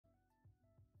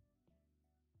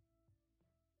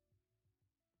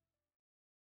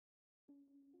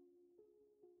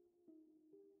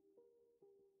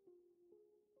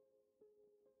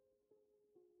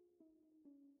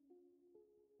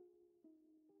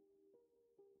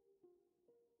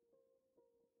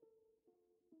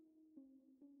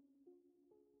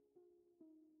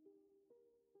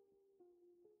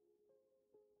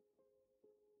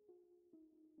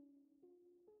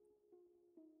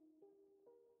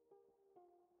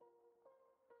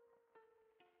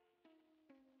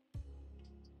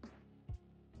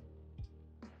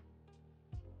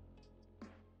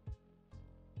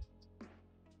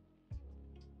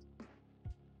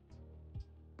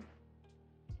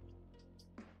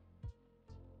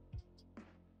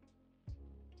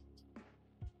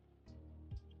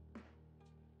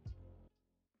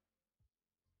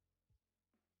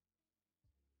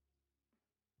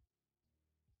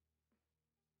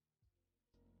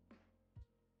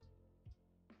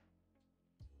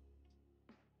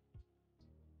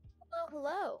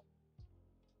hello.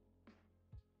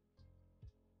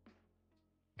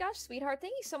 Gosh, sweetheart,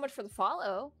 thank you so much for the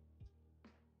follow.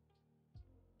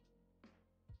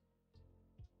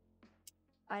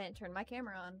 I didn't turn my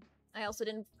camera on. I also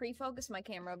didn't pre-focus my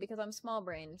camera because I'm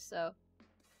small-brained, so...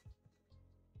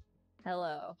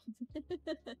 Hello.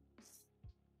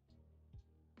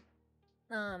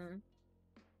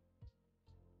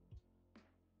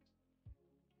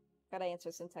 Gotta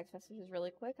answer some text messages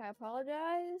really quick. I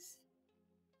apologize.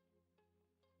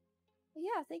 But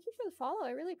yeah, thank you for the follow.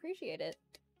 I really appreciate it.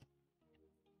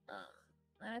 I'm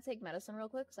gonna take medicine real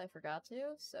quick because I forgot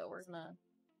to, so we're gonna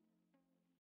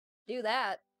do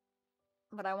that.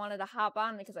 But I wanted to hop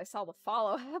on because I saw the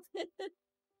follow happen.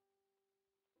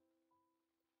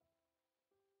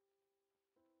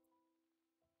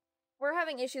 We're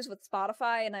having issues with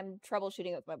Spotify, and I'm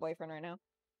troubleshooting with my boyfriend right now.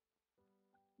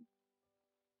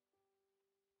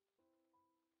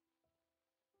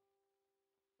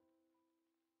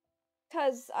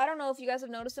 Because I don't know if you guys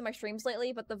have noticed in my streams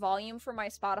lately, but the volume for my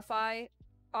Spotify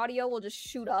audio will just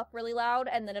shoot up really loud,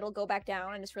 and then it'll go back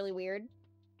down, and it's really weird.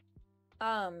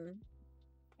 I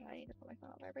need to put my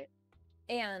phone on vibrate.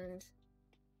 And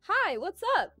hi, what's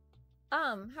up?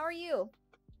 How are you?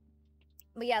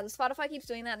 But yeah, the Spotify keeps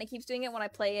doing that, and it keeps doing it when I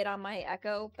play it on my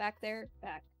Echo back there.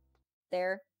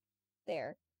 There.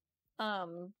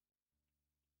 So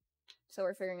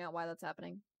we're figuring out why that's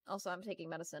happening. Also, I'm taking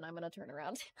medicine. I'm gonna turn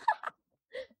around.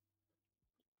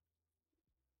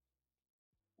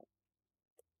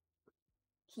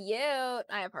 Cute!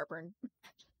 I have heartburn.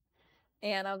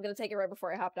 And I was gonna take it right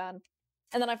before I hopped on.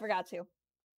 And then I forgot to.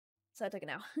 So I took it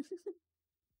now.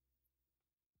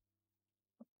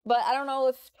 But I don't know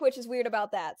if Twitch is weird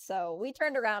about that, so we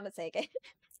turned around to take it.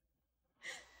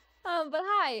 But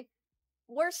hi!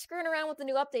 We're screwing around with the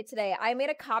new update today. I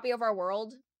made a copy of our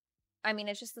world. I mean,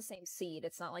 it's just the same seed.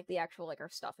 It's not like the actual, like, our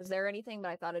stuff is there or anything, but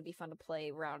I thought it'd be fun to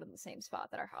play around in the same spot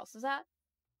that our house is at.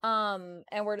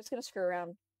 And we're just gonna screw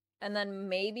around. And then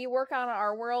maybe work on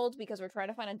our world, because we're trying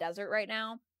to find a desert right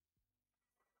now.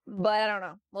 But I don't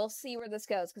know. We'll see where this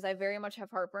goes, because I very much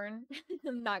have heartburn.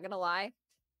 I'm not gonna lie.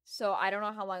 So I don't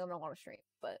know how long I'm gonna want to stream,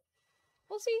 but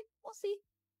we'll see. We'll see.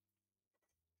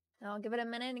 I'll give it a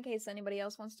minute in case anybody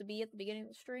else wants to be at the beginning of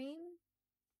the stream.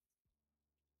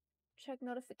 Check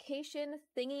notification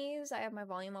thingies. I have my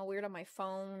volume all weird on my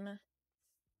phone.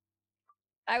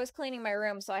 I was cleaning my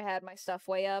room, so I had my stuff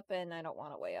way up, and I don't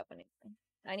want it way up anything.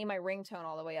 I need my ringtone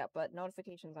all the way up, but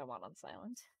notifications I want on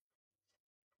silent.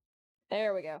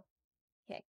 There we go.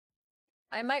 Okay.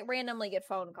 I might randomly get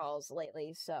phone calls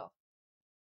lately, so.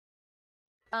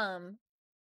 Did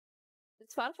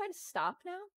Spotify just stop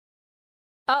now?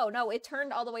 Oh, no, it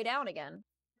turned all the way down again.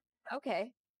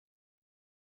 Okay.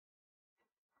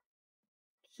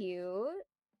 Cute.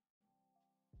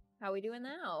 How we doing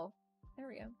now? There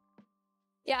we go.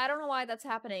 Yeah, I don't know why that's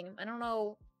happening. I don't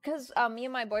know, because me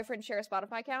and my boyfriend share a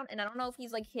Spotify account, and I don't know if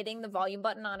he's, like, hitting the volume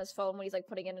button on his phone when he's, like,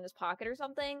 putting it in his pocket or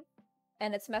something,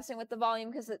 and it's messing with the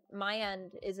volume, because my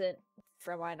end isn't,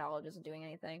 from my knowledge, isn't doing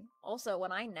anything. Also,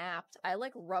 when I napped, I,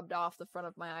 like, rubbed off the front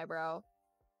of my eyebrow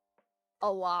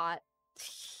a lot.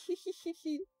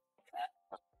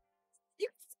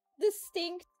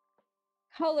 Distinct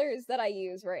colors that I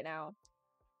use right now.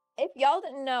 If y'all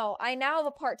didn't know, I now have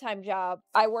a part-time job.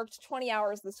 I worked 20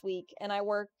 hours this week, and I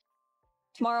work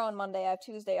tomorrow and Monday. I have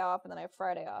Tuesday off, and then I have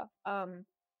Friday off.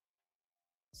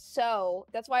 So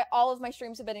that's why all of my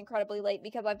streams have been incredibly late,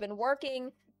 because I've been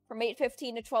working from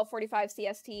 8:15 to 12:45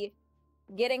 CST,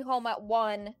 getting home at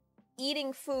 1,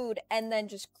 eating food, and then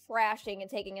just crashing and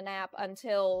taking a nap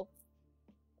until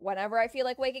whenever I feel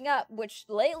like waking up, which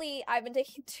lately I've been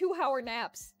taking 2-hour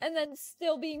naps and then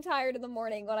still being tired in the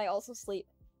morning when I also sleep.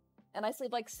 And I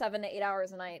sleep like 7 to 8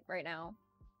 hours a night right now,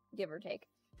 give or take.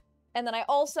 And then I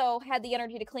also had the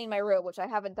energy to clean my room, which I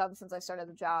haven't done since I started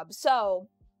the job. So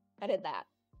I did that,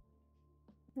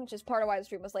 which is part of why the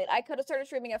stream was late. I could have started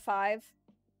streaming at 5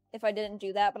 if I didn't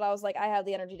do that, but I was like, I have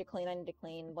the energy to clean. I need to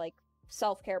clean, like,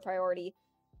 self-care priority.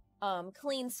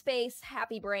 Clean space,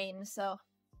 happy brain, so.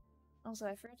 Also,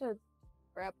 I forgot to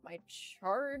grab my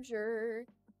charger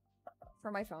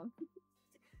for my phone.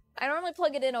 I normally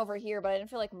plug it in over here, but I didn't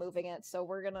feel like moving it, so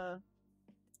we're gonna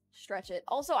stretch it.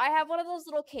 Also, I have one of those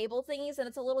little cable thingies, and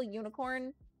it's a little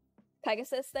unicorn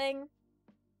Pegasus thing.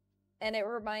 And it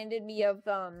reminded me of,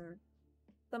 the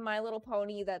My Little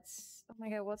Pony that's... Oh my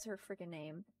god, what's her freaking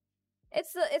name?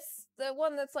 It's the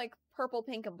one that's, like, purple,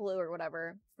 pink, and blue, or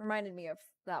whatever. Reminded me of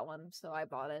that one, so I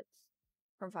bought it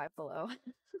from Five Below.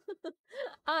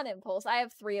 On impulse. I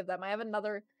have 3 of them. I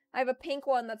have a pink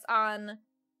one that's on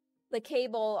the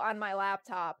cable on my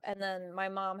laptop, and then my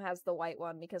mom has the white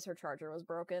one because her charger was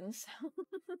broken. So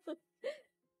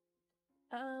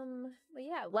but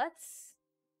yeah, let's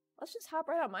just hop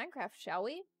right on Minecraft, shall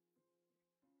we?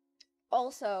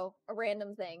 Also, a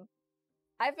random thing.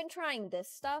 I've been trying this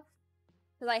stuff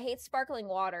because I hate sparkling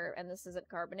water, and this isn't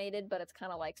carbonated, but it's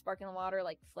kind of like sparkling water,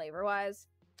 like flavor-wise.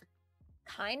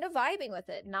 Kind of vibing with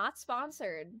it. Not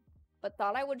sponsored, but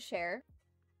thought I would share.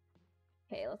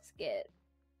 Okay, let's get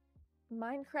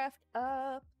Minecraft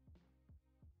up.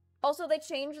 Also, they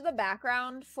changed the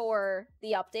background for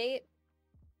the update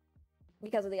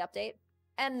because of the update.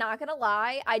 And not gonna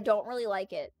lie, I don't really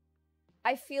like it.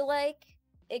 I feel like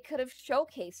it could have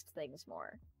showcased things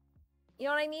more. You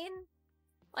know what I mean?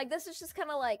 Like, this is just kind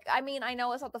of like, I mean, I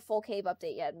know it's not the full cave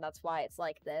update yet, and that's why it's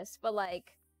like this, but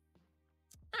like,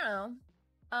 I don't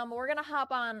know. We're gonna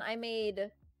hop on, I made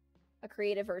a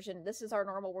creative version. This is our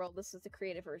normal world, this is the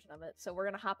creative version of it, so we're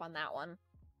gonna hop on that one.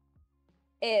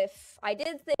 If I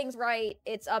did things right,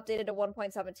 it's updated to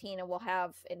 1.17, and we'll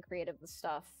have in creative the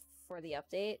stuff for the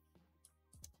update.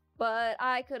 But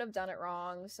I could have done it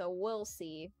wrong, so we'll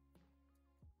see.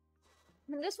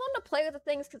 I just wanted to play with the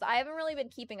things because I haven't really been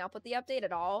keeping up with the update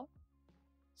at all.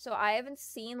 So I haven't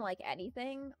seen, like,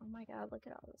 anything. Oh my god, look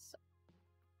at all this stuff.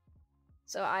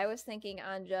 So I was thinking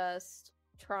on just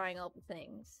trying all the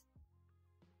things.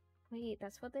 Wait,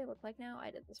 that's what they look like now?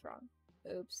 I did this wrong.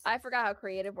 Oops. I forgot how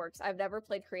creative works. I've never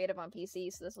played creative on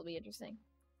PC, so this will be interesting.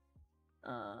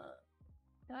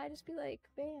 Can I just be like,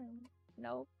 bam?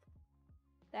 Nope.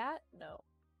 That? No.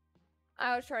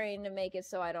 I was trying to make it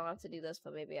so I don't have to do this,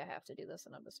 but maybe I have to do this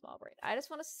and I'm a small brain. I just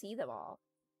want to see them all.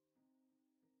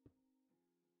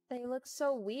 They look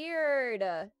so weird.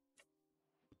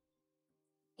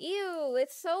 Ew,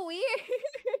 it's so weird.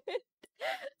 It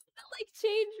doesn't, like,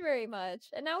 change very much.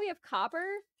 And now we have copper?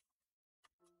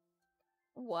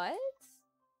 What?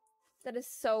 That is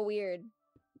so weird.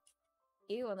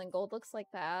 Ew, and then gold looks like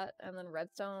that, and then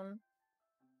redstone.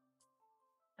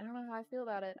 I don't know how I feel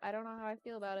about it. I don't know how I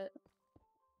feel about it.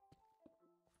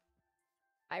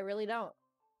 I really don't.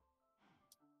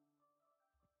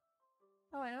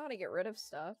 Oh, I know how to get rid of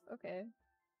stuff. Okay.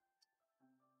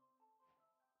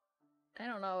 I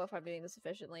don't know if I'm doing this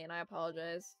efficiently, and I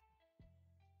apologize.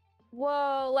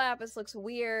 Whoa, lapis looks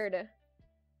weird.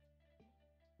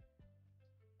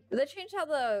 Did they change how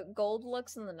the gold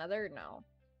looks in the nether? No.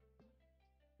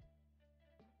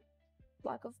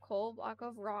 Block of coal, block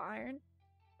of raw iron.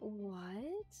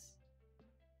 What?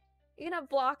 You can have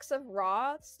blocks of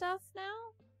raw stuff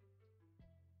now?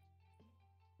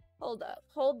 Hold up.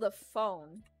 Hold the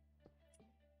phone.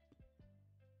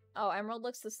 Oh, emerald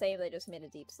looks the same. They just made a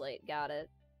deep slate. Got it.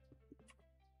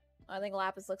 I think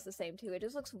lapis looks the same too. It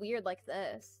just looks weird like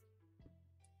this.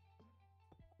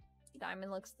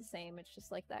 Diamond looks the same. It's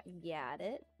just like that. Got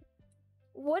it.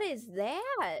 What is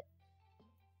that?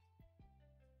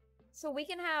 So we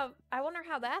can have... I wonder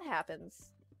how that happens.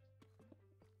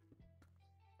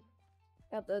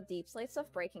 God, the deep slate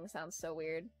stuff breaking sounds so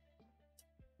weird.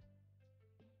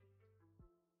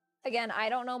 Again, I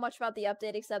don't know much about the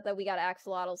update except that we got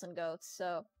axolotls and goats,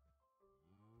 so...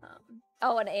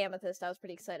 oh, and amethyst. I was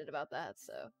pretty excited about that,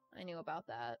 so I knew about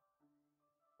that.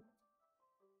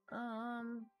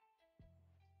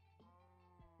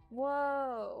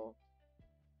 Whoa.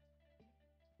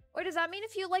 Wait, does that mean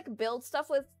if you, like, build stuff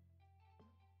with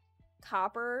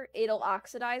copper, it'll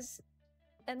oxidize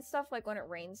and stuff, like, when it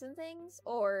rains and things?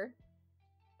 Or...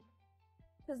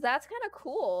 because that's kind of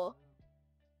cool.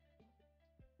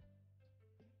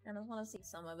 I just want to see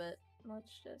some of it. Let's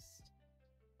just...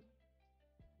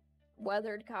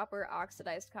 weathered copper,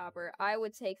 oxidized copper. I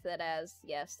would take that as,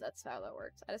 yes, that's how that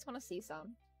works. I just want to see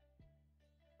some.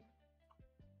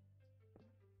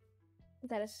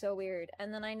 That is so weird.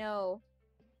 And then I know...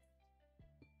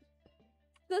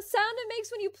 the sound it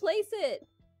makes when you place it!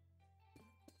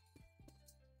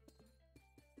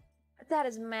 That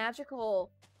is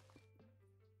magical.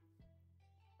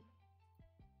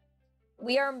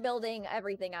 We are building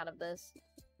everything out of this.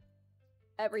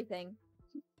 Everything.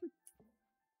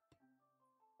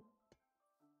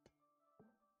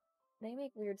 They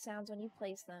make weird sounds when you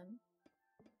place them.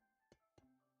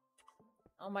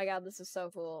 Oh my god, this is so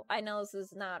cool. I know this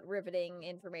is not riveting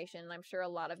information, and I'm sure a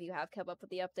lot of you have kept up with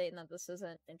the update and that this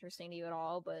isn't interesting to you at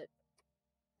all, but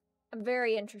I'm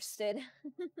very interested.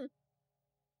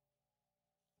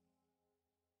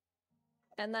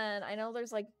 And then I know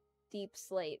there's, like, deep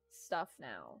slate stuff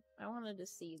now. I wanted to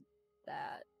see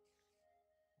that.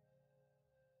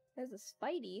 There's a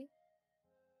Spidey.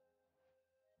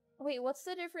 Wait, what's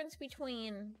the difference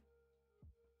between...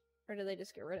 or did they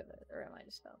just get rid of it? Or am I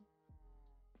just dumb?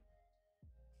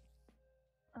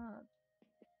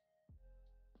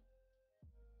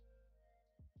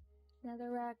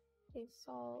 Netherrack,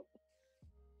 basalt.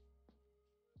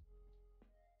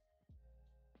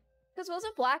 Because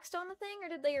wasn't Blackstone a thing, or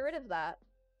did they get rid of that?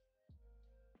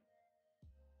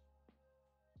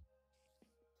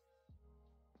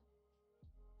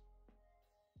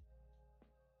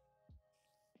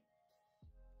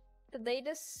 Did they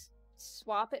just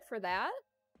swap it for that?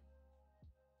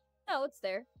 No, it's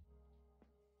there.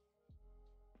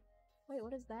 Wait,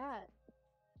 what is that?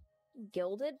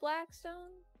 Gilded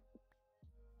Blackstone?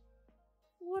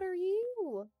 What are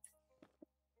you?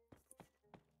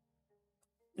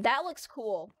 That looks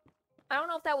cool. I don't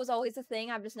know if that was always a thing,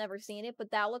 I've just never seen it,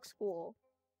 but that looks cool.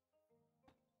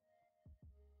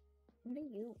 What are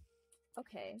you?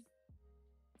 Okay.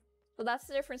 So that's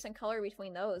the difference in color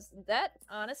between those. That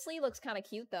honestly looks kind of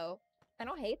cute, though. I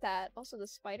don't hate that. Also, the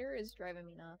spider is driving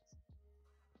me nuts.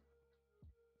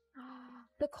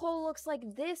 The coal looks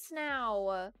like this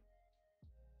now.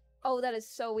 Oh, that is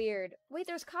so weird. Wait,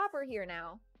 there's copper here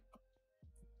now.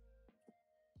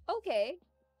 Okay.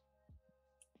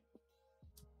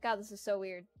 God, this is so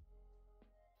weird.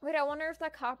 Wait, I wonder if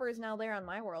that copper is now there on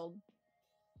my world.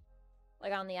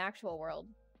 Like, on the actual world.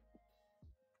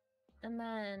 And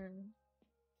then...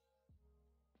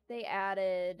 they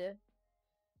added...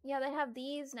 yeah, they have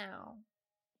these now.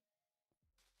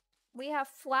 We have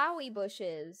flowy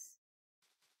bushes.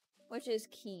 Which is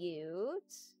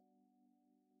cute.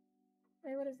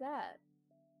 Wait, what is that?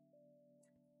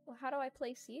 Well, how do I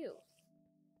place you?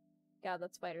 God,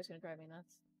 that spider's gonna drive me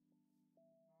nuts.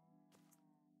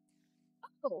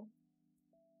 Oh.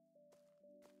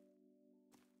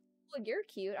 Well, you're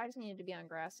cute. I just needed to be on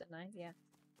grass, didn't I? Yeah.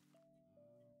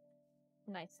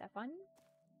 Nice, Stefan.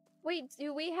 Wait,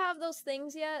 do we have those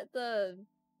things yet?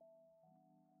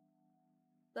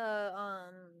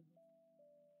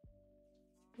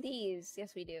 These.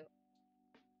 Yes, we do.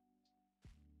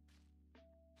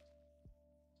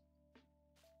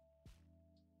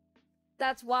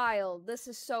 That's wild. This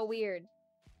is so weird.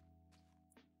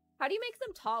 How do you make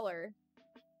them taller?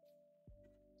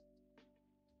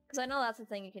 Because I know that's a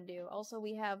thing you can do. Also,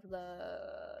 we have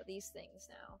these things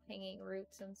now. Hanging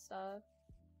roots and stuff.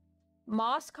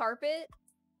 Moss carpet?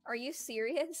 Are you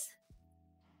serious?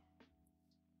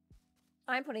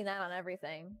 I'm putting that on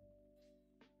everything.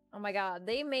 Oh my god.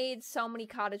 They made so many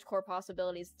cottagecore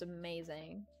possibilities. It's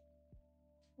amazing.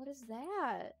 What is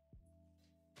that?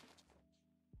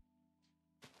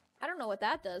 I don't know what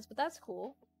that does, but that's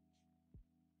cool.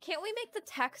 Can't we make the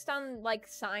text on, like,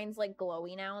 signs, like,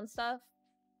 glowy now and stuff?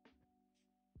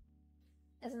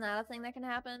 Isn't that a thing that can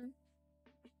happen?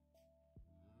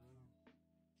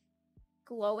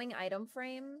 Glowing item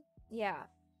frame? Yeah.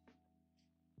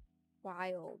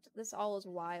 Wild. This all is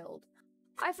wild.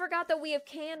 I forgot that we have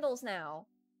candles now.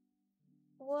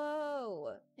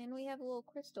 Whoa. And we have little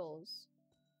crystals.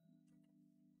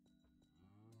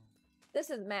 This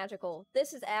is magical.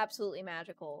 This is absolutely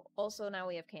magical. Also, now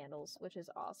we have candles, which is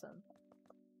awesome.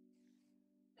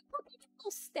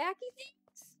 Little stacky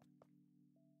things?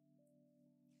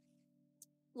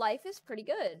 Life is pretty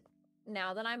good.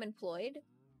 Now that I'm employed,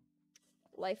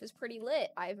 life is pretty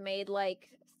lit. I've made like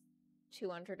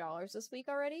 $200 this week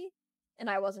already. And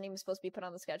I wasn't even supposed to be put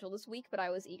on the schedule this week, but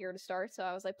I was eager to start, so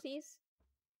I was like, please.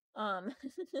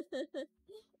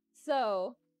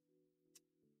 So,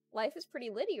 life is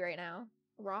pretty litty right now.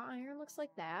 Raw iron looks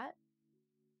like that.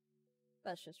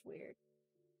 That's just weird.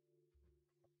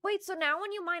 Wait, so now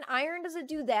when you mine iron, does it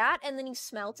do that and then you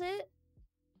smelt it?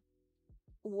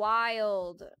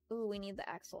 Wild. Ooh, we need the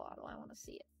axolotl. I want to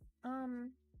see it.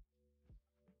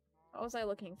 What was I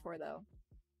looking for, though?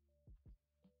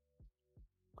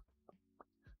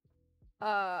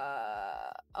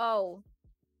 Oh.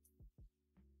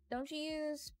 Don't you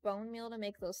use bone meal to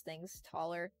make those things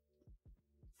taller?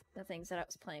 The things that I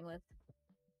was playing with.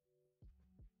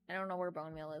 I don't know where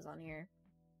bone meal is on here.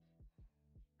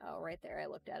 Oh, right there. I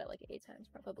looked at it like 8 times,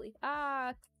 probably.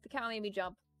 Ah, the cow made me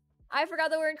jump. I forgot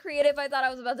that we're in creative. I thought I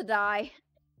was about to die.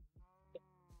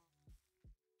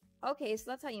 Okay, so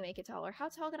that's how you make it taller. How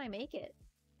tall can I make it?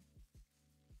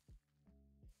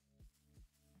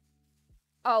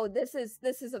 Oh, this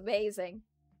is amazing.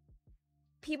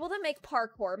 People that make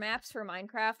parkour maps for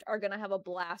Minecraft are gonna have a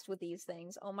blast with these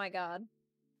things. Oh my god.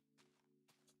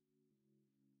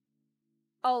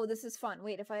 Oh, this is fun.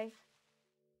 Wait, if I...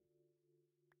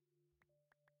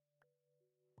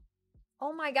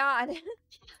 Oh my god.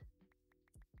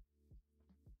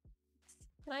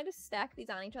 Can I just stack these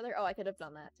on each other? Oh, I could have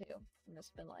done that too. And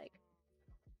just been like...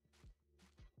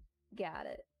 Got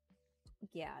it.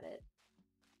 Got it.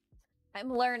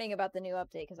 I'm learning about the new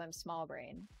update because I'm small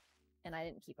brain. And I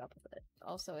didn't keep up with it.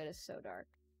 Also, it is so dark.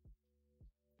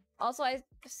 Also, I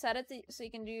set it so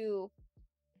you can do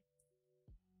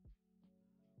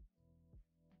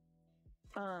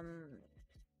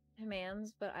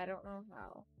commands, but I don't know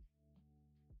how.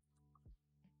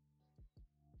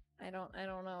 I don't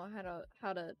know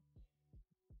how to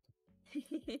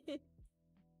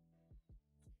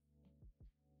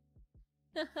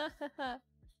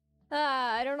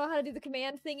I don't know how to do the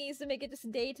command thingies to make it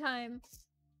just daytime.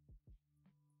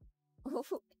 Oh,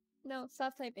 no,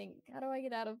 stop typing. How do I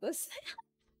get out of this?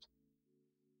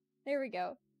 There we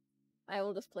go. I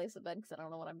will just place the bed because I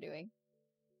don't know what I'm doing.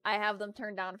 I have them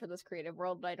turned down for this creative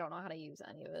world, but I don't know how to use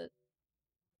any of it.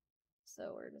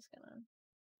 So we're just gonna...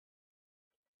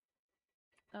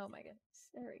 Oh my goodness.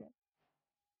 There we go.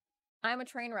 I'm a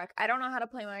train wreck. I don't know how to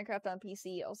play Minecraft on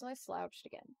PC. Also, I slouched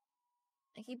again.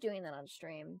 I keep doing that on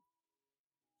stream.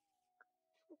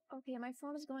 Okay, my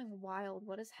phone is going wild.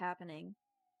 What is happening?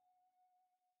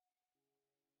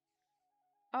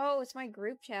 Oh, it's my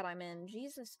group chat I'm in.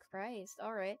 Jesus Christ.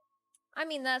 Alright. I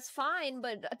mean, that's fine,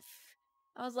 but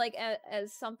I was like,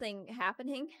 as something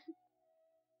happening?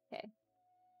 Okay.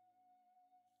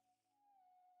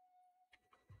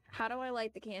 How do I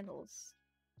light the candles?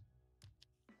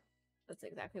 That's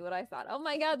exactly what I thought. Oh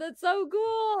my god, that's so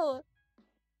cool!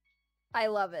 I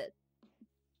love it.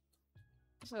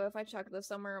 So if I chuck this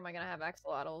somewhere, am I gonna have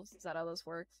axolotls? Is that how this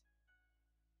works?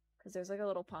 Because there's like a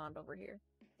little pond over here.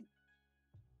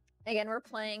 Again, we're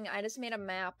playing... I just made a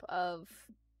map of...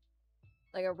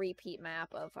 like a repeat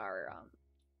map of our,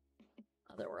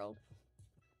 Otherworld.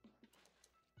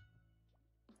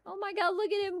 Oh my god,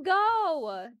 look at him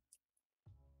go!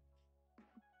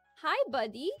 Hi,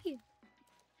 buddy!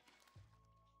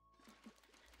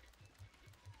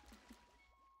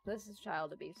 This is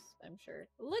child abuse, I'm sure.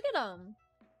 Look at him!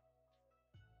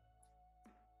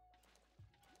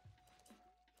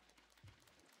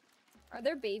 Are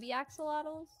there baby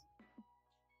axolotls?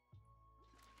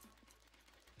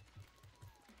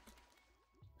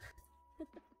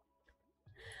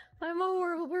 I'm a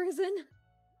horrible person.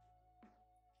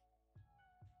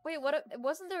 Wait, what?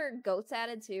 Wasn't there goats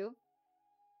added too?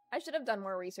 I should have done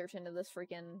more research into this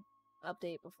freaking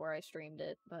update before I streamed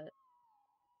it, but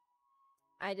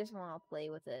I just want to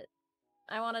play with it.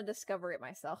 I want to discover it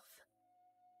myself.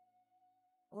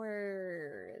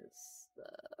 Where is the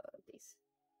base?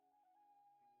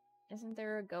 Isn't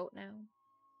there a goat now?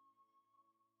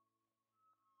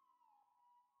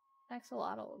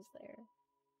 Axolotl is there.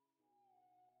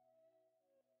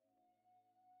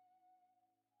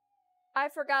 I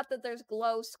forgot that there's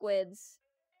glow squids.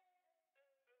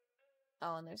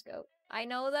 Oh, and there's goat. I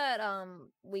know that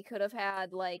we could have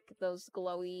had like those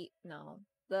glowy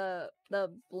the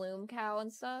bloom cow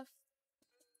and stuff.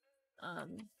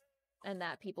 And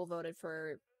that people voted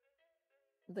for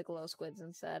the glow squids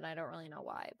instead. I don't really know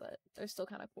why, but they're still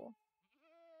kind of cool.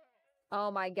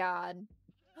 Oh my god.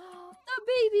 The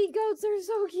baby goats are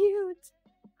so cute!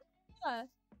 Yeah.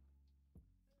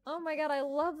 Oh my god, I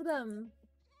love them!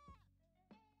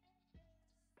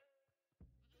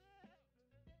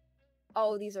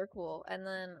 Oh, these are cool. And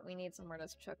then we need somewhere to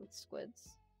chuck with squids.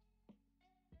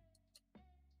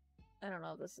 I don't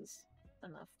know if this is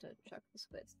enough to chuck the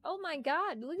squids. Oh my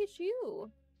god, look at you!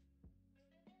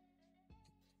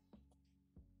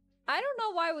 I don't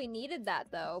know why we needed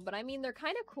that though, but I mean, they're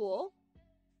kind of cool.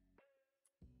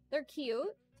 They're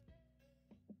cute.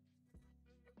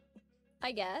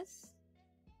 I guess.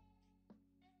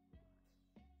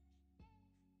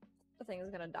 The thing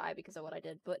is gonna die because of what I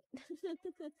did, but... Look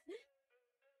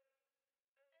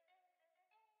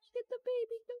at the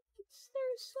baby goats.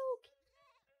 They're so cute.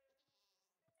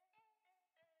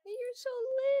 You're so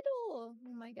little.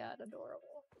 Oh my god,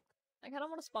 adorable. I kind of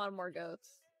want to spawn more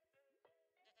goats.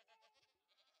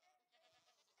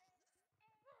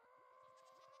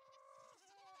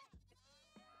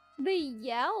 They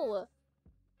yell.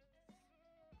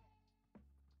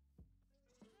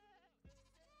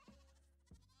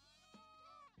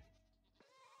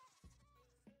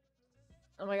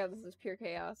 Oh my god, this is pure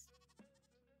chaos.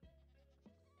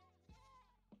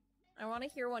 I want to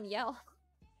hear one yell.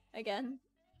 Again.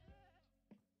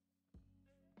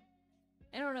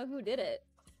 I don't know who did it.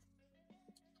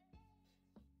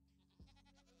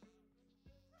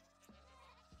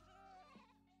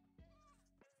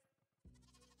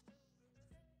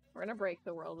 We're gonna break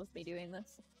the world with me doing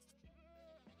this.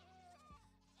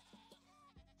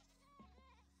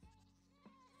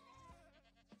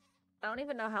 I don't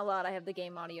even know how loud I have the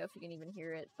game audio, if you can even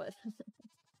hear it, but...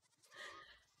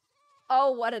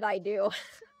 Oh, what did I do?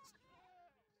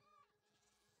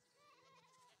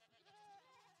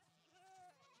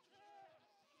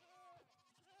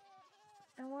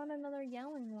 I want another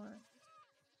yelling one.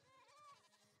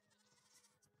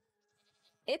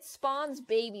 It spawns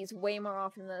babies way more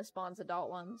often than it spawns adult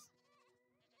ones.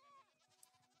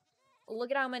 Look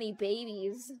at how many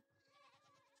babies.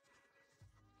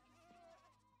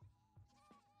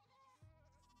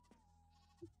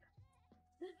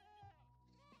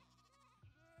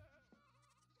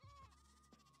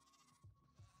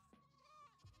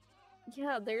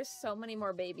 Yeah, there's so many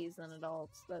more babies than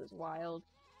adults. That is wild.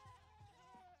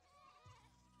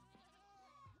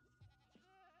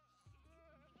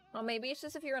 Well, maybe it's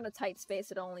just if you're in a tight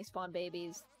space, it'll only spawn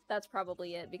babies. That's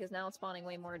probably it, because now it's spawning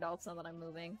way more adults now that I'm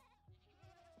moving.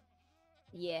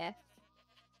 Yeah.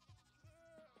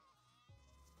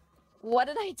 What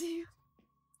did I do?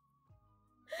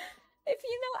 If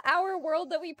you know our world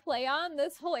that we play on,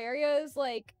 this whole area is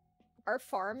like our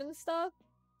farm and stuff.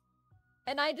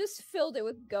 And I just filled it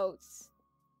with goats.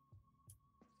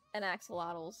 And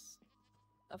axolotls.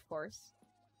 Of course.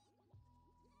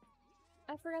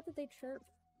 I forgot that they chirp.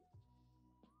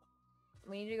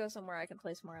 We need to go somewhere I can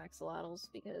place more axolotls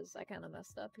because I kind of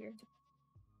messed up here.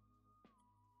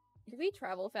 Do we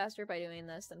travel faster by doing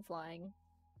this than flying?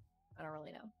 I don't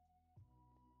really know.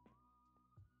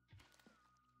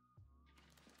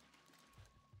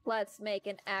 Let's make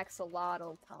an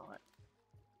axolotl taunt.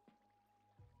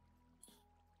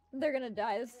 They're gonna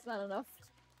die. This is not enough.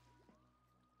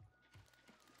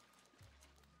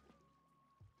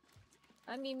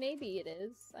 I mean, maybe it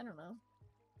is. I don't know.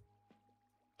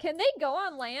 Can they go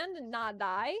on land and not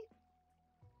die?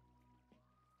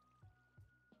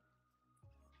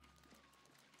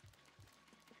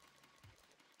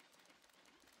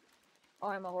 Oh,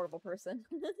 I'm a horrible person.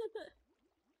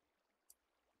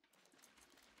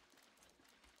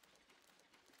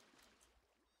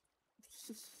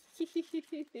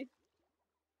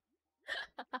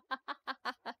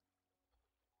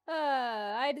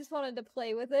 I just wanted to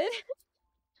play with it.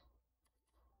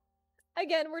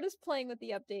 Again, we're just playing with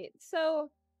the update. So,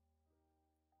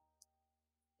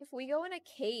 if we go in a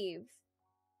cave...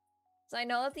 So I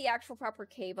know that the actual proper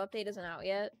cave update isn't out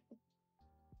yet.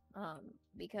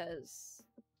 Because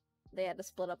they had to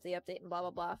split up the update and blah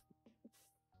blah blah.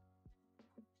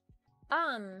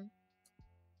 I'm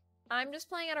just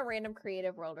playing on a random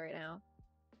creative world right now.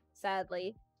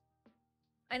 Sadly.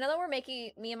 I know that we're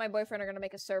making... Me and my boyfriend are gonna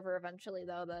make a server eventually,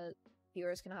 though, that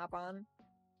viewers can hop on.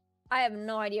 I have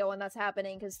no idea when that's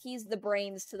happening, because he's the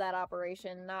brains to that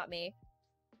operation, not me.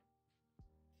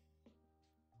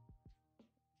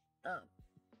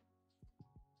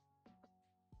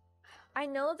 I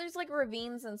know that there's, like,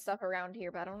 ravines and stuff around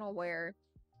here, but I don't know where.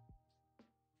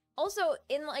 Also,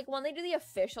 in, like, when they do the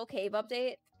official cave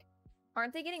update,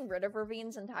 aren't they getting rid of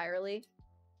ravines entirely?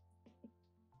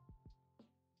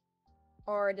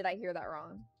 Or did I hear that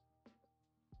wrong?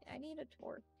 I need a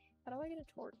torch. How do I get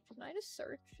a torch? Can I just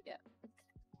search? Yeah.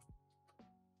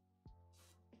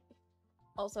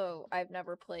 Also, I've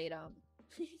never played,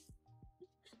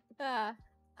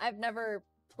 I've never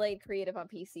played creative on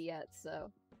PC yet,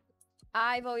 so...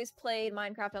 I've always played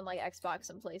Minecraft on, like,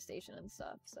 Xbox and PlayStation and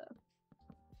stuff, so...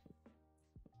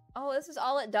 Oh, this is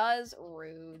all it does?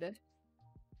 Rude.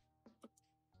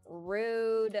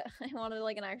 Rude. I wanted,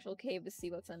 like, an actual cave to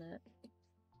see what's in it.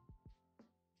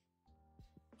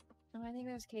 Oh, I think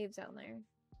there's caves down there.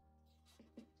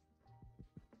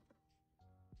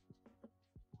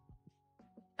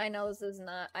 I know this is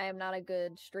not... I am not a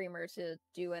good streamer to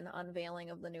do an unveiling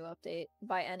of the new update,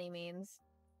 by any means.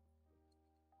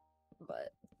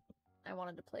 But I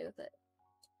wanted to play with it.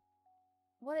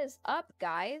 What is up,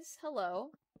 guys? Hello.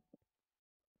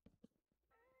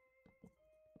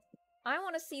 I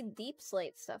want to see deep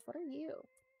slate stuff. What are you?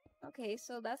 Okay,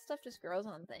 so that stuff just grows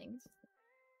on things.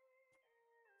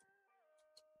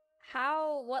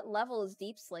 What level is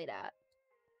deep slate at?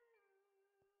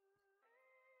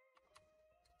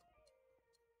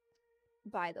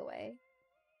 By the way.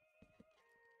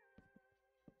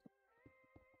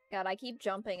 God, I keep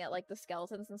jumping at, like, the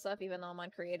skeletons and stuff, even though I'm on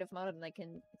creative mode,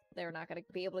 and they're not gonna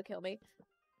be able to kill me.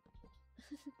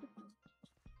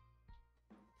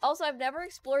 Also, I've never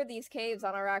explored these caves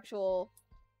on our actual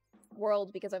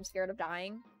world because I'm scared of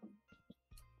dying.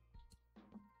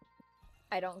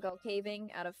 I don't go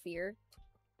caving out of fear.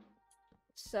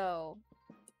 So,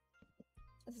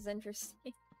 this is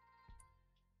interesting.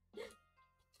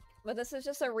 But this is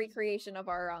just a recreation of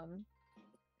our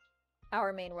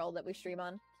main world that we stream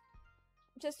on.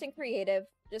 Just in creative.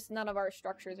 Just none of our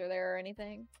structures are there or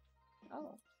anything.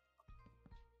 Oh.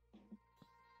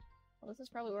 Well, this is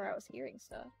probably where I was hearing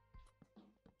stuff.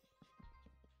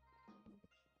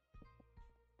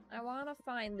 I want to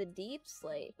find the deep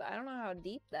slate, but I don't know how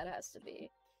deep that has to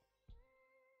be.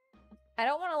 I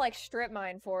don't want to, like, strip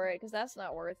mine for it, because that's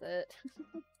not worth it.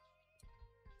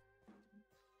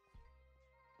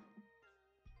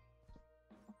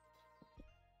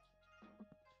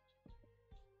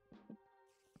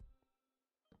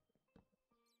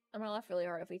 I'm gonna laugh really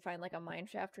hard if we find like a mine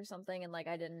shaft or something and like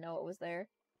I didn't know it was there.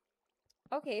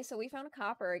 Okay, so we found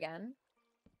copper again.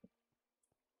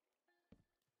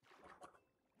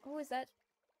 Oh, is that?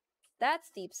 That's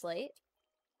deep slate.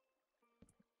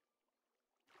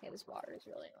 Okay, this water is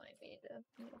really annoying me.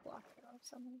 I need to block it off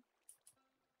somehow.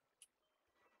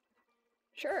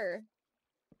 Sure.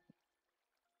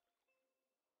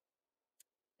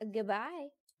 Goodbye.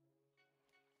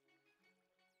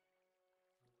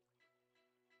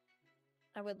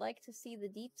 I would like to see the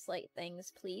deep slate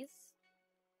things, please.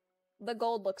 The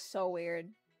gold looks so weird.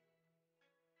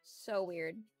 So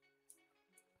weird.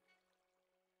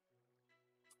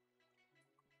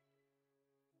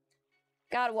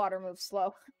 God, water moves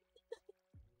slow.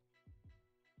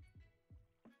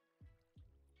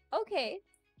 Okay.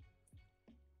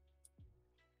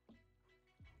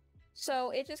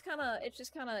 So it just kind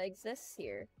of exists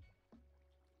here.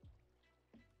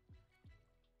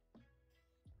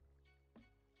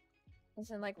 It's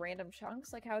in like random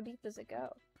chunks. Like, how deep does it go?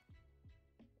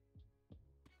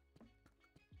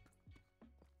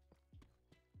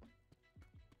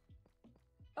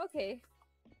 Okay.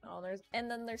 Oh, and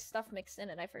then there's stuff mixed in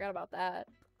it. I forgot about that.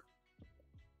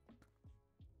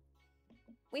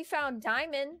 We found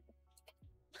diamond.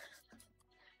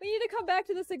 We need to come back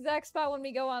to this exact spot when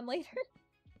we go on later.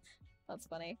 That's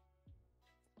funny.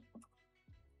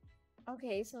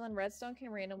 Okay, so then redstone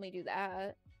can randomly do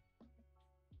that.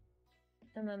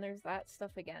 And then there's that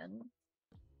stuff again.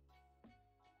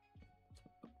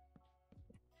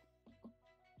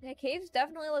 Yeah, caves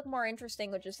definitely look more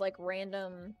interesting with just like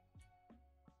random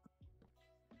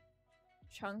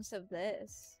chunks of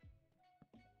this.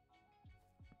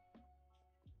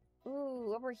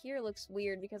 Ooh, over here looks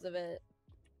weird because of it.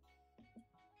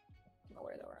 I don't know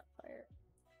where they were on fire.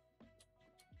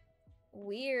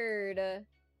 Weird.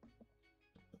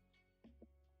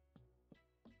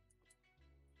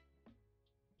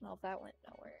 Well, that went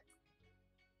nowhere.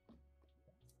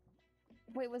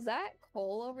 Wait, was that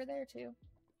coal over there too?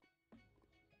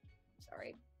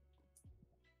 Sorry.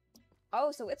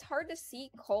 Oh, so it's hard to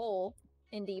see coal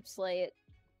in deep slate.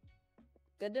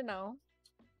 Good to know.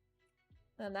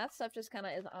 And that stuff just kind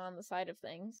of is on the side of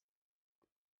things.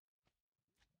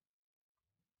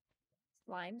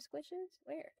 Slime squishes?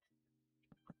 Where?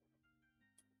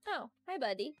 Oh, hi,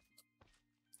 buddy.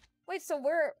 Wait, so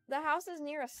the house is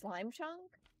near a slime chunk?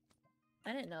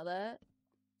 I didn't know that.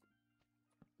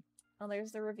 Oh,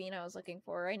 there's the ravine I was looking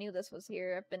for. I knew this was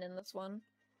here. I've been in this one,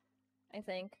 I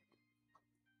think.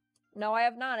 No, I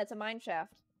have not. It's a mine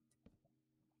shaft.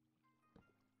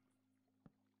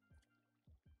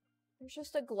 There's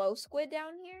just a glow squid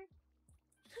down here?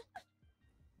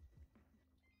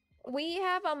 We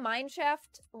have a mine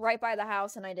shaft right by the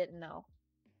house and I didn't know.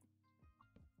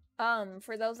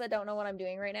 For those that don't know what I'm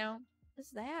doing right now,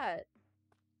 what's that?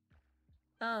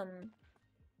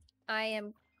 I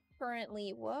am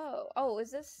currently, whoa. Oh,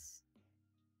 is this?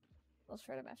 Let's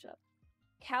try to match up.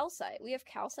 Calcite. We have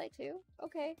calcite too?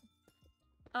 Okay.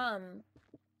 I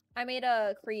made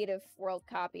a creative world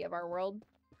copy of our world.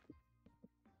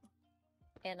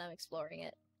 And I'm exploring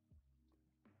it.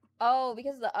 Oh,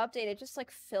 because of the update, it just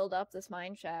like filled up this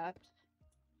mine shaft.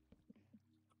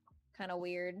 Kind of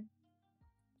weird.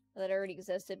 That already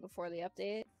existed before the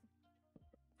update.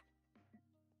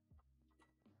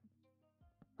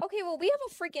 Okay, well, we have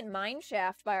a freaking mine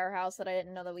shaft by our house that I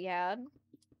didn't know that we had.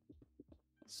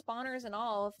 Spawners and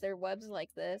all, if they're webs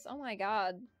like this. Oh my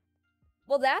god.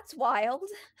 Well, that's wild.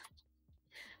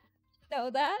 Know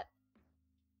that?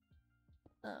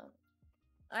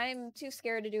 I'm too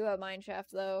scared to do a mine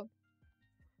shaft, though.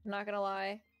 I'm not gonna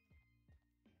lie.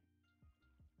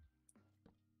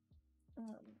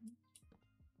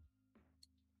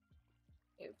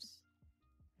 Oops.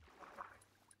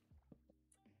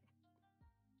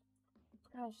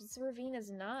 Gosh, this ravine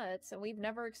is nuts, and we've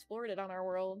never explored it on our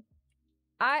world.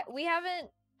 I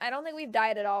don't think we've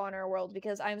died at all on our world,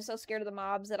 because I'm so scared of the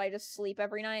mobs that I just sleep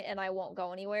every night and I won't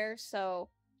go anywhere, so...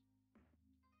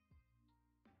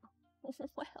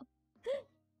 Well...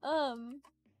 I'm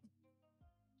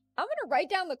gonna write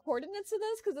down the coordinates of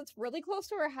this, because it's really close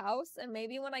to our house, and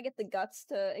maybe when I get the guts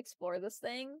to explore this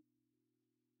thing,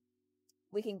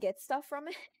 we can get stuff from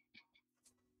it.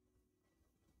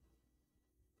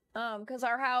 Because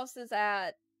our house is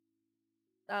at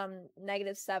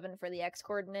 -7 for the X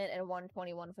coordinate and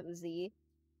 121 for the Z.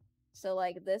 So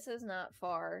like this is not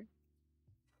far.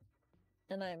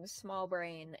 And I'm small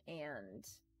brain and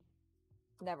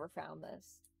never found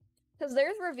this. Because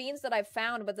there's ravines that I've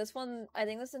found, but this one, I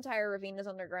think this entire ravine is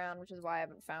underground, which is why I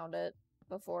haven't found it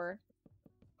before.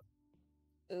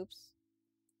 Oops.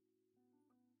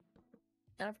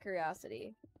 Out of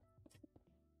curiosity,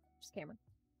 camera.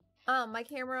 My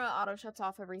camera auto shuts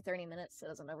off every 30 minutes so it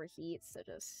doesn't overheat, so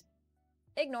just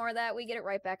ignore that. We get it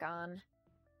right back on.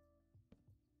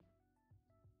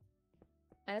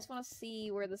 I just want to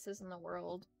see where this is in the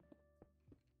world.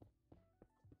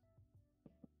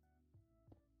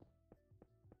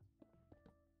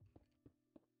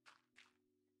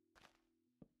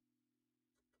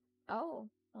 Oh,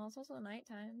 well, it's also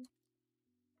nighttime.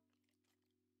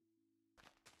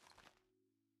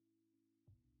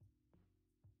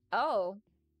 Oh. Oh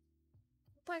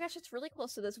my gosh, it's really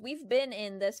close to this. We've been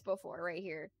in this before, right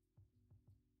here.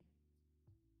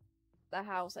 The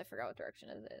house, I forgot what direction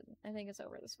it is in. I think it's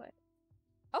over this way.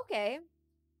 Okay.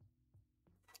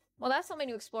 Well, that's something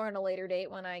to explore on a later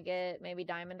date when I get maybe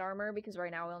diamond armor, because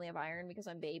right now we only have iron because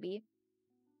I'm baby.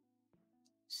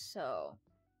 So...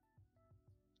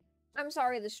 I'm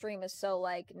sorry the stream is so,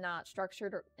 like, not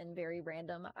structured and very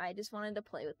random. I just wanted to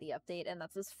play with the update, and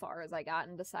that's as far as I got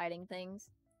in deciding things.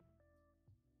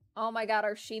 Oh my god,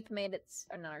 our sheep made it...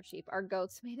 Or not our sheep, our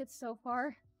goats made it so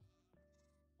far.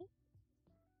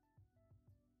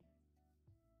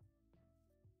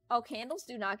 Oh, candles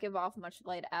do not give off much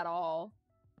light at all.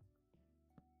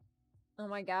 Oh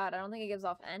my god, I don't think it gives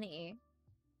off any.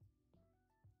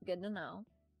 Good to know.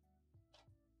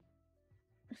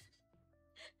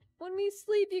 When we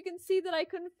sleep, you can see that I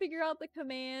couldn't figure out the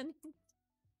command.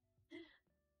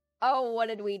 Oh, what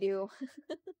did we do?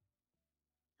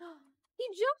 He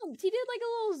jumped! He did like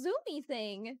a little zoomy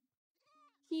thing.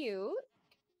 Cute.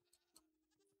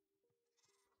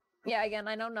 Yeah, again,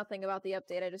 I know nothing about the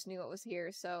update. I just knew it was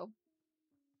here, so...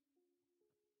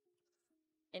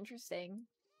 Interesting.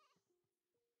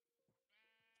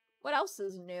 What else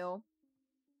is new?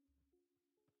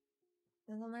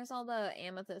 And then there's all the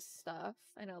amethyst stuff.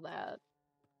 I know that.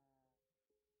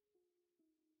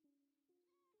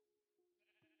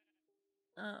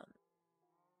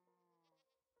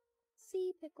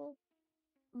 Sea pickle.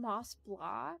 Moss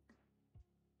block.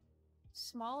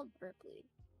 Small Berkeley.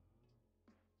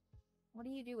 What do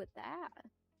you do with that?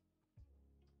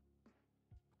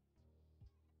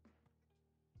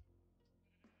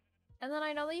 And then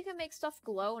I know that you can make stuff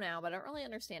glow now, but I don't really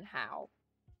understand how.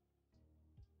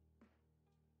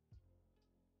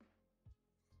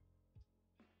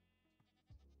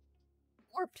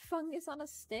 Warped fungus on a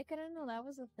stick? I didn't know that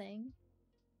was a thing.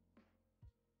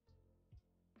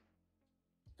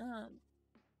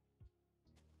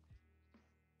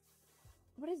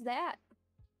 What is that?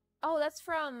 Oh, that's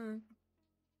from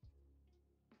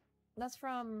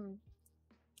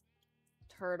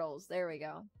Turtles. There we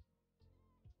go.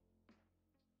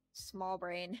 Small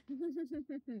brain.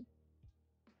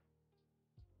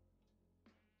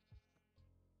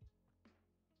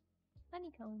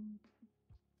 Honeycomb.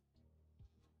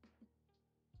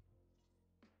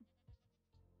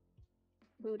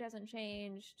 Food hasn't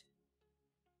changed.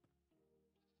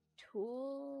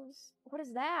 Tools? What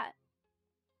is that?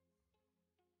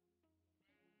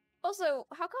 Also,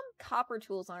 how come copper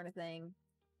tools aren't a thing?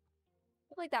 I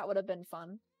feel like that would have been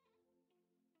fun.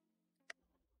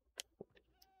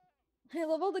 I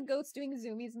love all the goats doing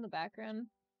zoomies in the background.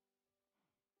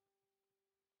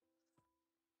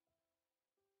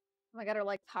 Oh my god, or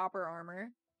like copper armor.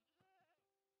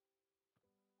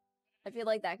 I feel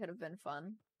like that could have been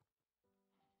fun.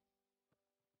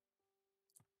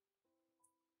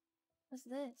 What's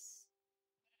this?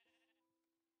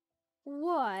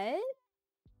 What?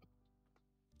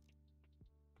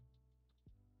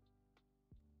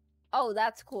 Oh,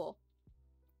 that's cool.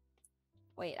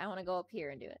 Wait, I want to go up here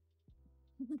and do it.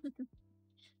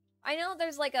 I know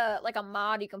there's like a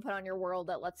mod you can put on your world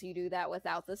that lets you do that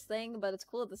without this thing, but it's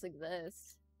cool that this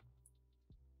exists.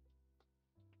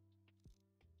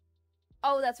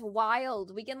 Oh, that's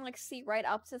wild. We can like see right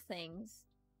up to things.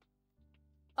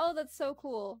 Oh, that's so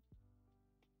cool.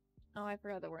 Oh, I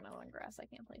forgot that we're not on grass. I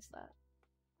can't place that.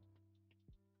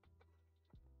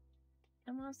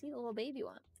 I want to see the little baby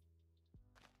one.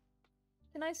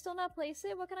 Can I still not place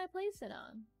it? What can I place it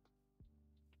on?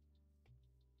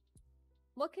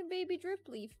 What can baby drip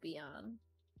leaf be on?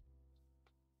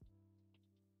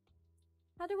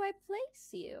 How do I place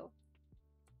you?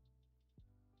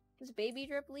 Does baby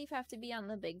drip leaf have to be on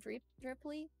the big drip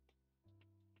leaf?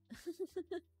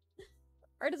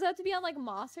 Or does it have to be on like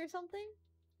moss or something?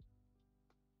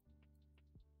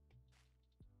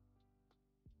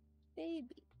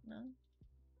 Baby, no.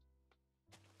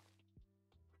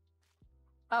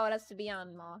 Oh, it has to be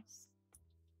on moss.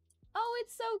 Oh,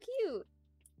 it's so cute!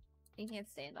 You can't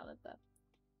stand on it, though.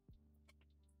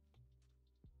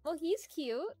 Well, he's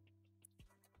cute.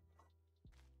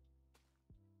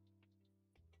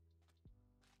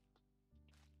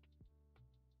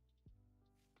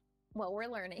 Well, we're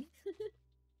learning.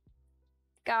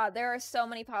 God, there are so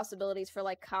many possibilities for,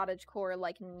 like, cottagecore,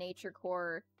 like,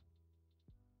 naturecore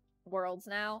worlds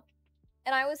now.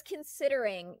 And I was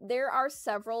considering, there are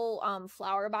several,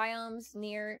 flower biomes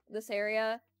near this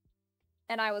area,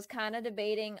 and I was kind of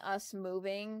debating us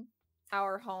moving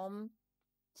our home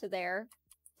to there.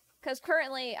 Because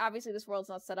currently, obviously, this world's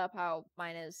not set up how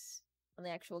mine is in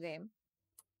the actual game.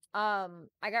 I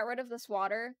got rid of this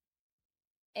water,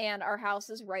 and our house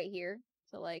is right here.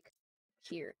 So, like,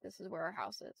 here. This is where our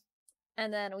house is.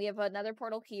 And then we have another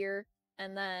portal here,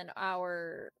 and then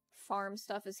our farm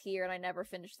stuff is here, and I never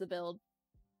finished the build.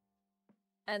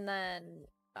 And then,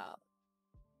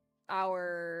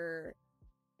 our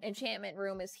enchantment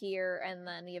room is here, and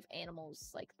then we have animals,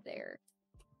 like, there.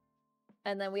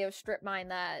 And then we have strip mine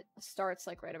that starts,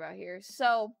 like, right about here.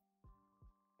 So,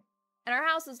 and our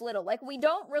house is little. Like, we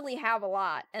don't really have a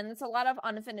lot, and it's a lot of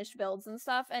unfinished builds and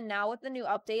stuff, and now with the new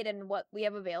update and what we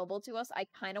have available to us, I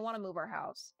kind of want to move our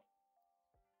house.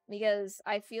 Because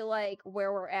I feel like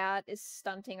where we're at is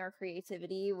stunting our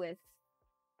creativity with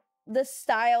the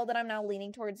style that I'm now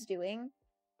leaning towards doing.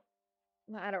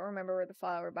 I don't remember where the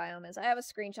flower biome is. I have a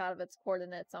screenshot of its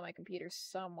coordinates on my computer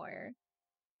somewhere.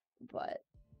 But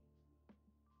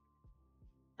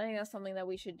I think that's something that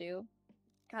we should do.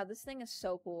 God, this thing is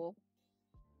so cool.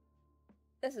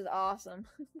 This is awesome.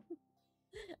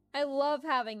 I love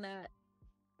having that.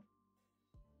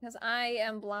 Because I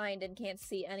am blind and can't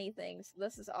see anything, so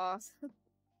this is awesome.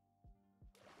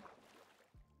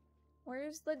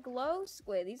 Where's the glow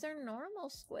squid? These are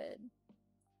normal squid.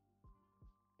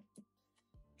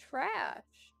 Trash.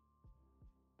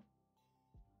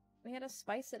 We had to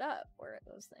spice it up. Where are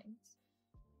those things?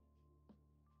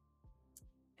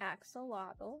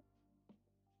 Axolotl.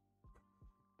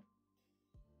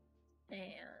 And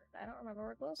I don't remember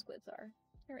where glow squids are.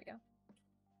 Here we go.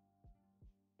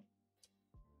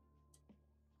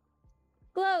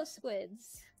 Glow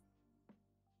squids.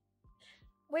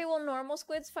 Wait, will normal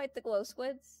squids fight the glow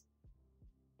squids?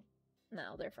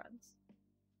 No, they're friends.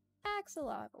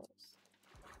 Axolotls.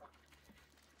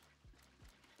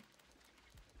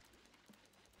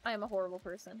 I am a horrible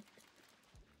person.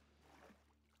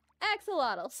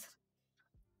 Axolotls.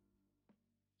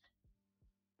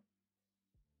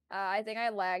 I think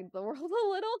I lagged the world a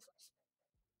little.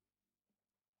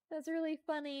 That's really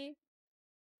funny.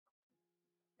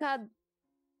 God.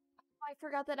 I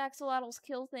forgot that axolotls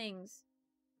kill things.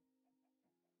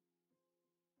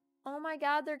 Oh my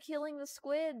god, they're killing the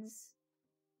squids.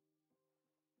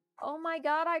 Oh my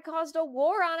god, I caused a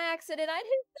war on accident. I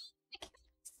didn't kill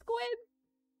the squid.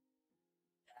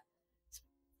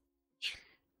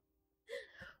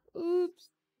 Oops.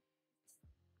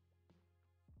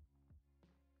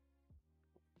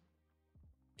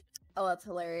 Oh, that's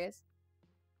hilarious.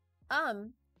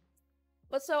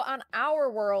 But so on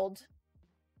our world,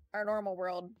 our normal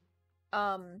world,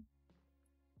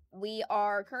 we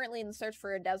are currently in the search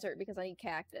for a desert because I need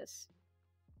cactus.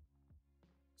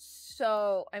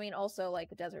 So, I mean, also,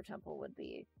 like, a desert temple would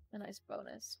be a nice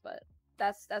bonus, but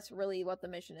that's really what the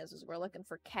mission is we're looking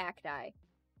for cacti.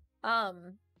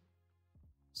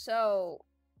 So,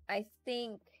 I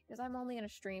think, because I'm only gonna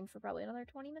stream for probably another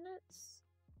 20 minutes,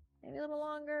 maybe a little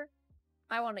longer,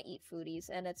 I want to eat foodies,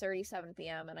 and it's already 7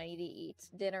 p.m., and I need to eat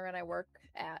dinner, and I work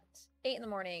at 8 in the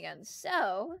morning again,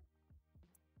 so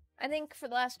I think for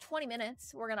the last 20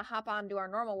 minutes, we're gonna hop on to our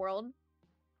normal world,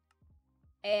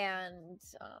 and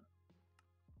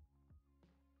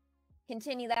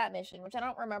continue that mission, which I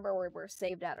don't remember where we're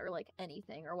saved at, or, like,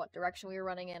 anything, or what direction we were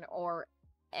running in, or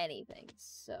anything,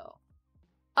 so...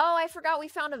 Oh, I forgot we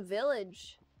found a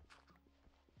village!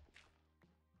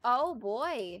 Oh,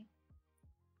 boy!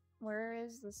 Where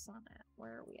is the sun at?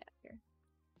 Where are we at here?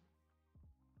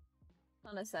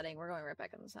 Sun is setting. We're going right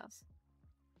back in this house.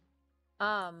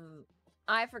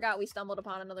 I forgot we stumbled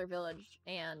upon another village,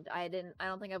 and I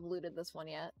don't think I've looted this one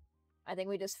yet. I think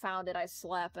we just found it, I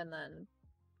slept, and then,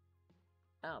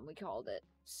 we called it.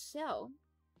 So,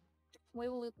 we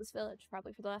will loot this village,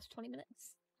 probably for the last 20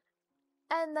 minutes.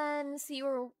 And then see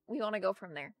where we want to go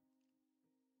from there.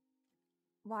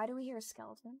 Why do we hear a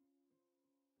skeleton?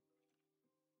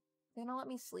 They're gonna let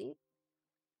me sleep?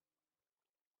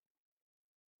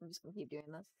 I'm just gonna keep doing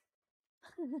this.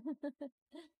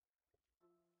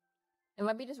 It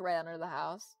might be just right under the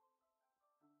house.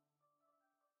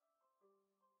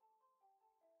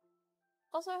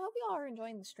 Also, I hope y'all are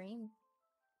enjoying the stream.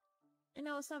 I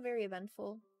know, it's not very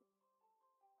eventful.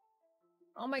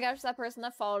 Oh my gosh, that person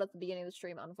that followed at the beginning of the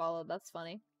stream unfollowed. That's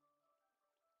funny.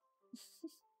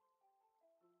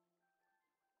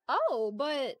 Oh,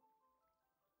 but...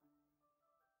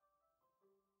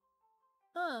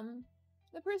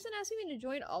 The person asking me to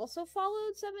join also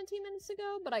followed 17 minutes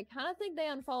ago, but I kind of think they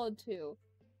unfollowed too.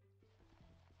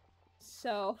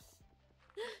 So,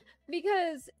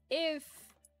 because if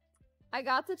I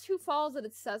got the 2 follows that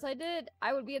it says I did,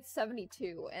 I would be at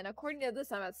 72, and according to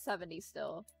this, I'm at 70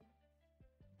 still.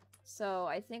 So,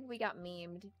 I think we got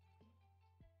memed.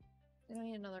 We don't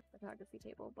need another photography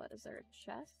table, but is there a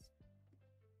chest?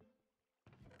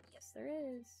 Yes, there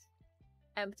is.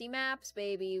 Empty maps,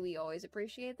 baby. We always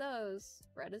appreciate those.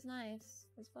 Red is nice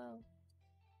as well.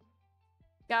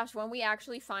 Gosh, when we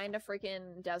actually find a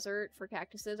freaking desert for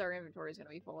cactuses, our inventory is gonna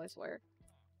be full, I swear.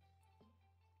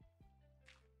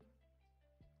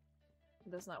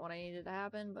 That's not what I needed to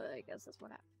happen, but I guess that's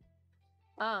what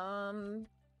happened.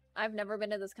 I've never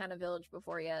been to this kind of village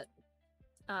before yet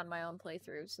on my own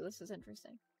playthrough, so this is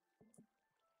interesting.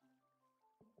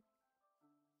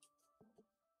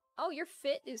 Oh, your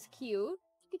fit is cute.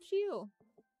 Look at you.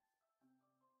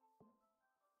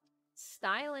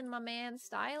 Styling, my man,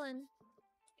 styling.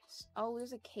 Oh,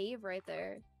 there's a cave right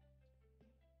there.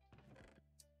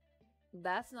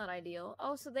 That's not ideal.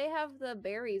 Oh, so they have the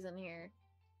berries in here.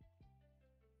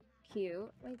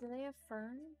 Cute. Wait, do they have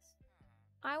ferns?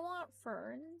 I want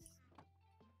ferns.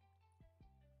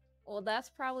 Well, that's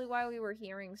probably why we were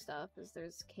hearing stuff, is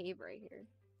there's a cave right here.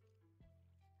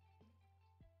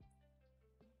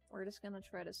 We're just gonna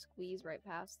try to squeeze right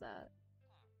past that.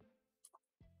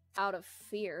 Out of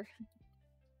fear.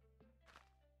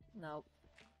 Nope.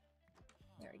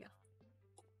 There we go.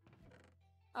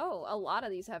 Oh, a lot of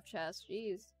these have chests.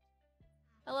 Jeez.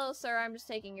 Hello, sir. I'm just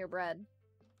taking your bread.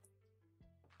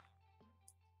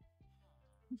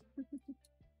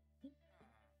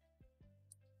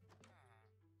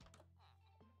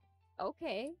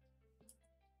 Okay.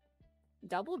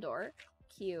 Double door.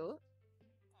 Cute.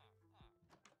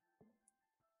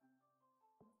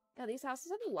 Yeah, these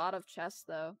houses have a lot of chests,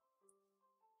 though.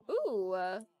 Ooh!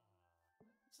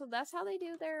 So that's how they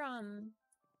do their,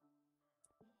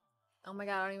 Oh my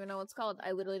god, I don't even know what it's called.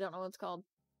 I literally don't know what it's called.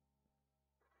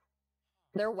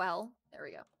 Their well. There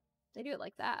we go. They do it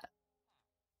like that.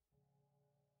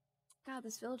 God,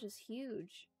 this village is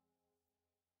huge.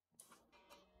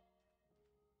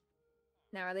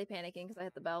 Now, are they panicking because I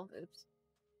hit the bell? Oops.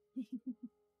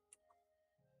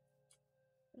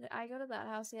 Did I go to that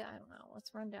house yet? I don't know.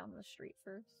 Let's run down the street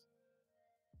first.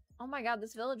 Oh my god,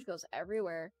 this village goes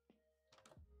everywhere.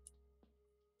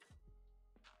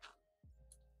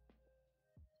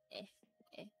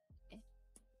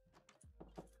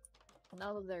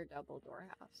 Another double door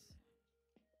house.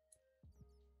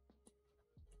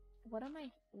 What am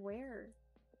I? Where?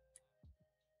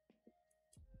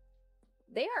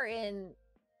 They are in...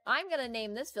 I'm gonna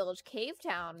name this village Cave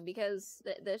Town because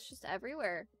that's just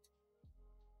everywhere.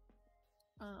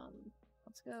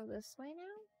 Let's go this way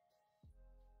now.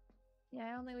 Yeah,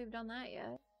 I don't think we've done that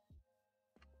yet.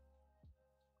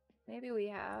 Maybe we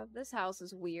have. This house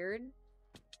is weird.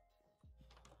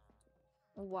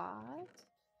 What?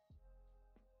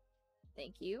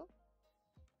 Thank you.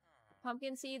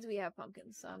 Pumpkin seeds? We have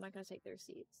pumpkins, so I'm not gonna take their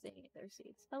seeds. They need their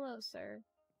seeds. Hello, sir.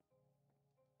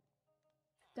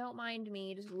 Don't mind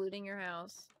me just looting your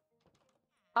house.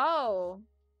 Oh!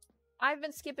 I've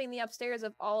been skipping the upstairs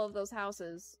of all of those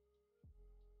houses.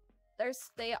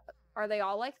 Are they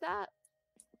all like that?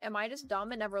 Am I just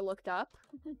dumb and never looked up?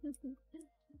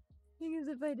 Because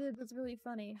if I did, that's really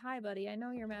funny. Hi, buddy. I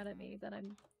know you're mad at me that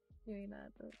I'm doing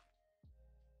that, but...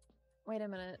 Wait a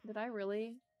minute. Did I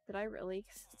really?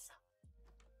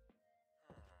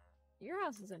 Your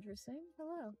house is interesting.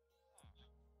 Hello.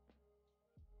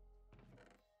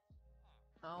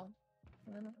 Oh.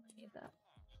 I don't really need that.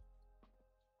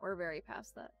 We're very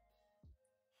past that.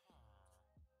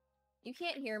 You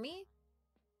can't hear me?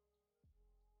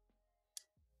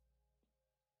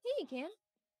 Yeah, you can.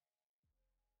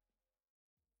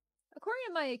 According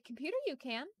to my computer, you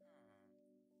can.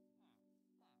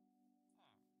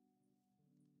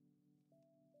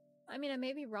 I mean, I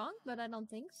may be wrong, but I don't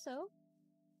think so.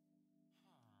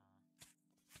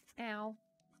 Ow.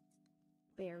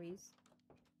 Berries.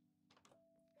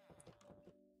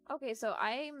 Okay, so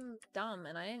I'm dumb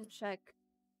and I didn't check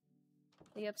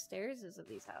the upstairses of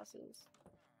these houses.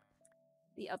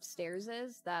 The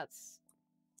upstairses? That's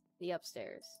the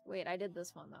upstairs. Wait, I did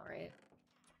this one though, right?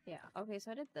 Yeah, okay,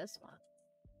 so I did this one.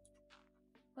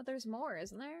 But there's more,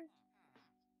 isn't there?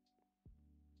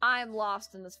 I'm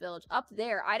lost in this village. Up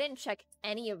there, I didn't check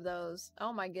any of those.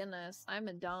 Oh my goodness, I'm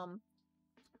a dumb.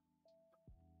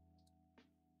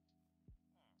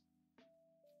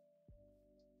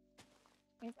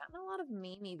 We've gotten a lot of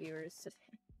Mimi viewers today.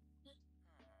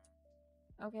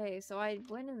 Okay, so I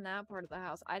went in that part of the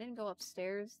house. I didn't go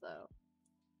upstairs, though.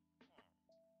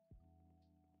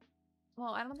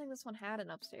 Well, I don't think this one had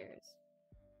an upstairs.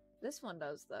 This one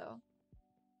does, though.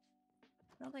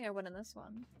 I don't think I went in this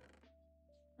one.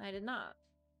 I did not.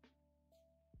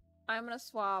 I'm gonna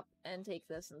swap and take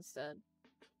this instead.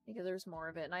 Because there's more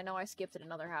of it. And I know I skipped it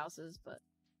in other houses, but...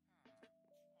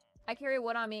 I carry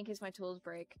wood on me in case my tools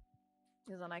break.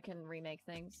 Because then I can remake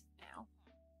things. Ow.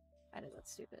 I did that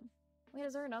stupid. Wait,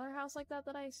 is there another house like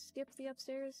that I skipped the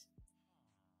upstairs?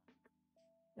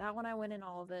 That one I went in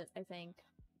all of it, I think.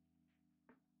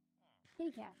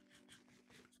 Kitty cat.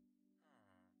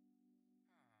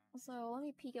 Also, let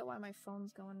me peek at why my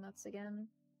phone's going nuts again.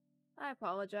 I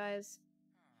apologize.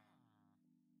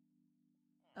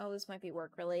 Oh, this might be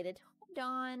work-related. Hold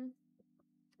on.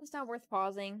 It's not worth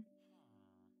pausing.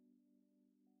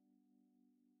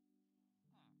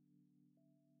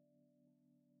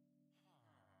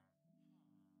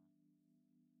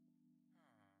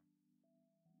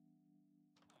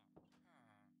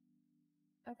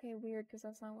 Okay, weird, because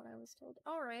that's not what I was told.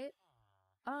 Alright.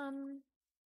 I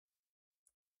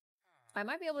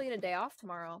might be able to get a day off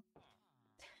tomorrow.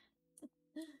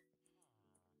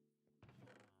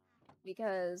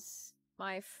 Because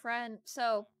my friend...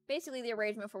 So, basically the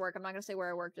arrangement for work, I'm not going to say where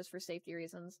I work just for safety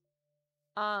reasons.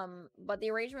 But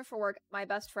the arrangement for work, my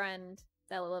best friend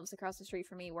that lives across the street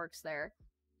from me works there.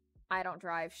 I don't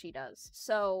drive, she does.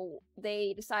 So,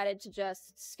 they decided to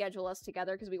just schedule us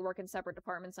together because we work in separate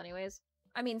departments anyways.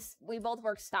 I mean, we both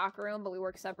work stockroom, but we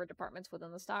work separate departments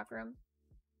within the stockroom.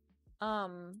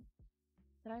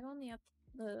 Did I go in the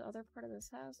other part of this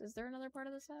house? Is there another part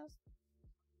of this house?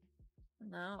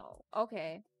 No.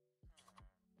 Okay.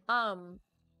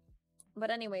 But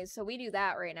anyways, so we do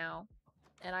that right now.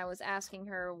 And I was asking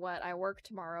her what I work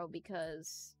tomorrow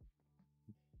because,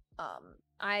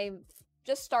 I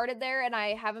just started there and I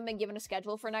haven't been given a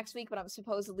schedule for next week, but I'm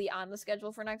supposedly on the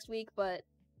schedule for next week, but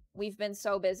we've been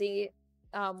so busy,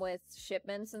 with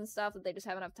shipments and stuff that they just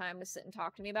haven't enough time to sit and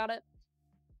talk to me about it.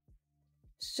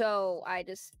 So I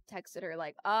just texted her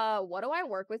like, what do I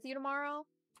work with you tomorrow?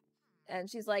 And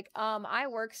she's like, I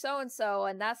work so-and-so,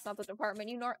 and that's not the department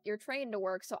you're trained to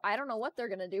work, so I don't know what they're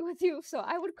gonna do with you, so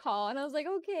I would call, and I was like,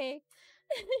 okay.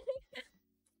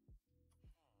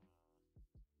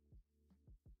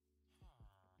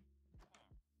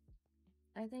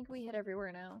 I think we hit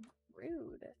everywhere now.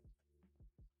 Rude.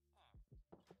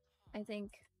 I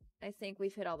think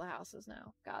we've hit all the houses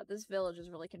now. God, this village is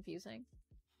really confusing.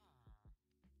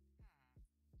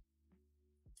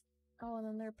 Oh, and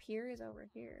then their pier is over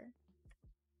here.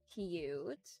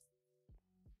 Cute.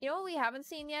 You know what we haven't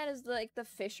seen yet is like the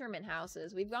fisherman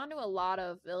houses. We've gone to a lot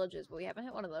of villages, but we haven't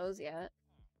hit one of those yet.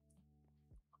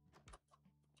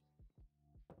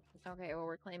 Okay, well,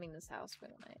 we're claiming this house for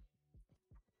the night.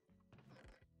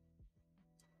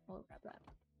 We'll grab that.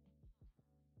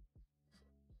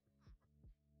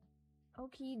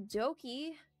 Okie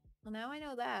dokie. Well, now I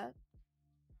know that.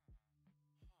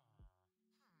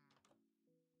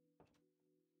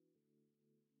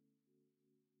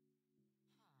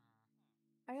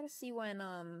 I gotta see when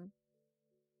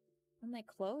they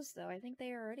close, though. I think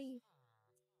they already...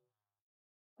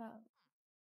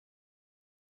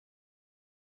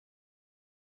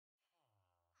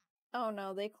 Oh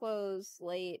no, they close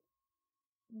late.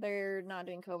 They're not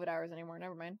doing COVID hours anymore.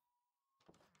 Never mind.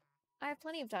 I have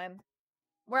plenty of time.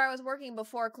 Where I was working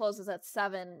before closes at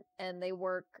 7, and they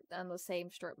work on the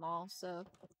same strip mall, so...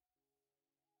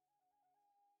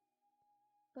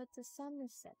 But the sun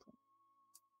is setting.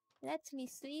 Let me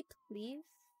sleep, please.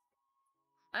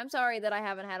 I'm sorry that I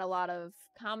haven't had a lot of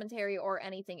commentary or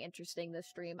anything interesting this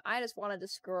stream. I just wanted to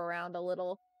screw around a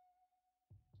little.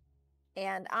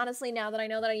 And honestly, now that I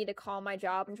know that I need to call my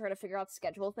job and try to figure out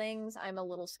schedule things, I'm a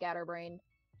little scatterbrained.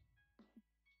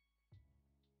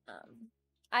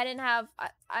 I didn't have...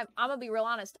 I'm gonna be real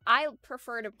honest. I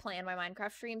prefer to plan my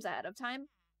Minecraft streams ahead of time.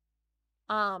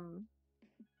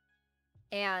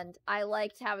 And I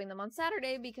liked having them on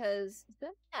Saturday because...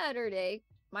 Saturday?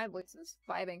 My voice is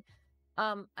vibing.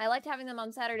 I liked having them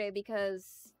on Saturday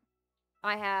because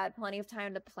I had plenty of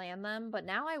time to plan them, but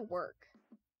now I work.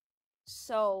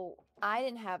 So, I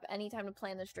didn't have any time to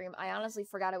plan the stream. I honestly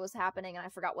forgot it was happening, and I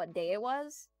forgot what day it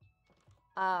was.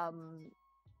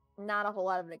 Not a whole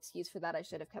lot of an excuse for that. I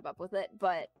should have kept up with it,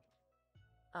 but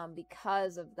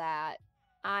because of that,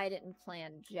 I didn't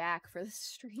plan jack for the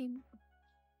stream.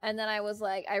 And then I was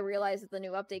like, I realized that the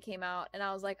new update came out, and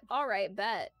I was like, alright,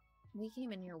 bet. We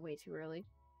came in here way too early.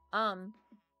 I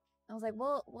was like,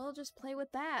 well, we'll just play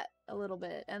with that a little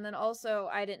bit. And then also,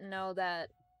 I didn't know that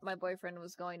my boyfriend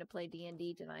was going to play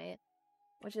D&D tonight,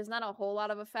 which is not a whole lot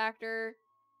of a factor,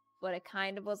 but it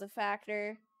kind of was a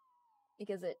factor,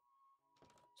 because it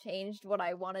changed what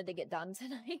I wanted to get done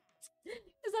tonight.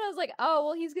 Because then I was like, oh,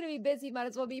 well, he's gonna be busy, might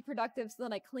as well be productive, so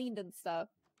then I cleaned and stuff.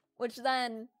 Which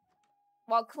then,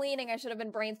 while cleaning, I should have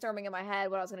been brainstorming in my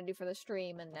head what I was gonna do for the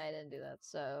stream, and I didn't do that,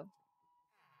 so...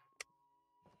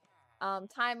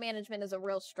 time management is a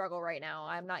real struggle right now.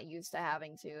 I'm not used to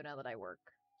having to now that I work.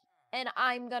 And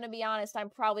I'm gonna be honest, I'm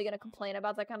probably gonna complain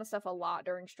about that kind of stuff a lot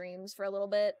during streams for a little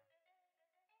bit.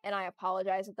 And I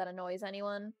apologize if that annoys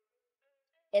anyone.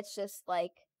 It's just,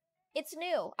 like, it's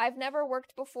new. I've never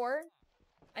worked before.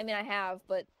 I mean, I have,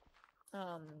 but,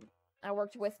 I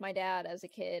worked with my dad as a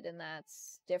kid, and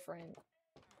that's different.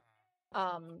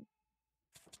 And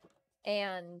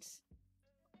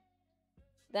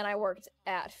then I worked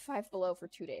at Five Below for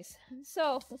 2 days.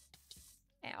 So,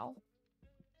 ow.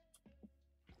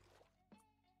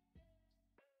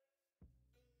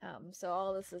 So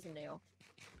all this is new.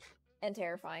 And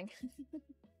terrifying.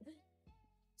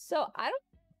 So, I don't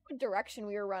know what direction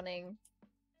we were running.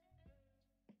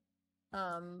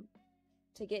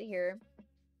 To get here.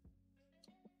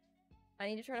 I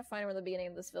need to try to find where the beginning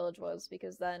of this village was,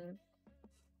 because then...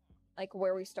 Like,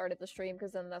 where we started the stream,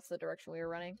 because then that's the direction we were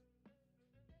running.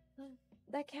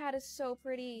 That cat is so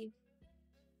pretty.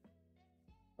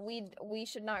 We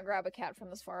should not grab a cat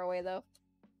from this far away, though.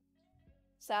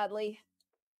 Sadly.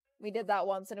 We did that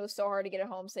once, and it was so hard to get it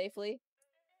home safely.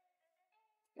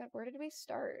 God, where did we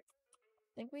start?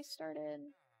 I think we started...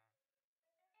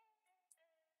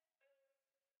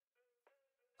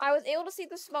 I was able to see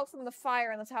the smoke from the fire,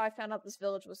 and that's how I found out this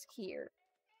village was here.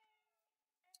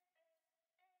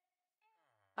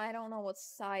 I don't know what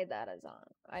side that is on.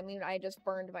 I mean, I just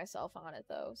burned myself on it,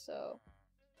 though, so...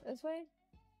 This way?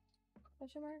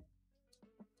 Question mark?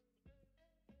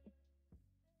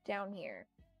 Down here.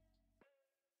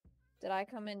 Did I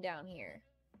come in down here?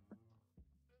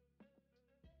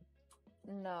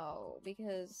 No,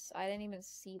 because I didn't even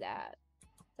see that.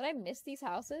 Did I miss these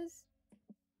houses?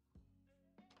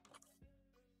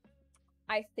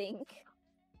 I think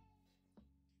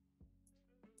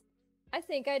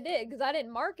I did, because I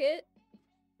didn't mark it.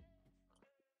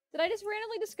 Did I just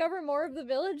randomly discover more of the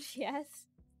village? Yes.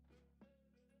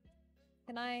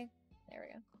 Can I? There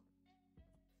we go.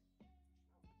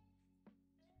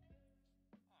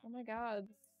 Oh my god.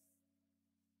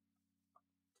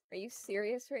 Are you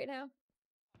serious right now?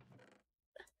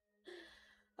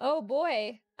 Oh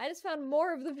boy. I just found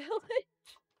more of the village.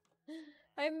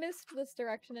 I missed this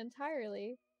direction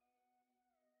entirely.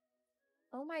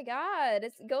 Oh my god,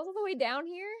 it goes all the way down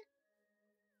here?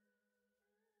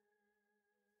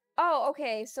 Oh,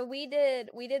 okay, so we did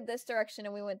this direction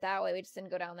and we went that way, we just didn't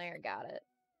go down there, got it.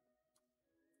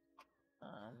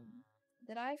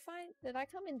 Did I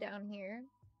come in down here?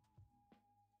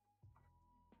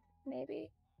 Maybe?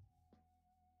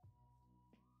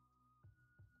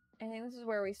 I think this is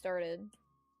where we started.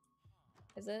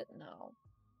 Is it? No.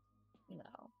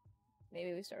 No.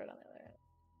 Maybe we started on the other end.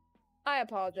 I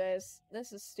apologize.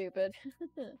 This is stupid.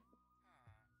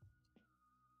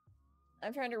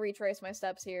 I'm trying to retrace my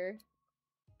steps here.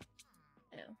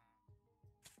 Ow.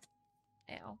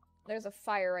 Ow. There's a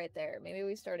fire right there. Maybe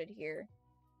we started here.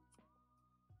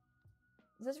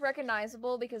 Is this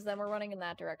recognizable? Because then we're running in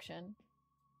that direction.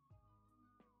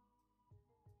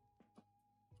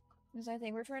 Because I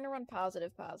think we're trying to run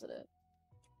positive, positive.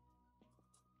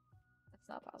 That's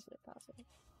not positive, positive.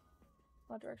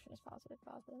 What direction is positive,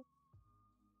 positive?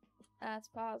 That's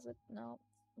positive. No.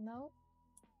 No.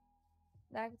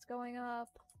 That's going up.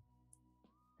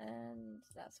 And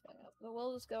that's going up. But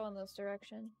we'll just go in this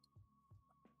direction.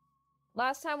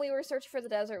 Last time we were searching for the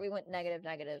desert, we went negative,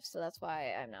 negative. So that's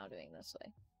why I'm now doing this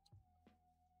way.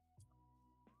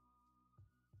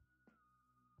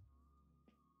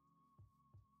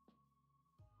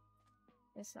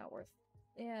 It's not worth...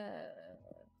 Yeah.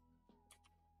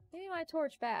 Give me my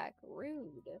torch back.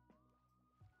 Rude. I'm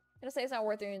gonna say it's not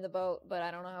worth using the boat, but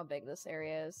I don't know how big this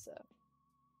area is, so...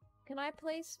 Can I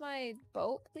place my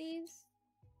boat, please?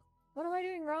 What am I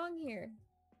doing wrong here?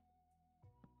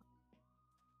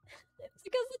 It's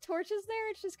because the torch is there,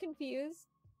 it's just confused.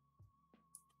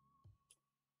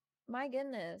 My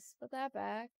goodness, put that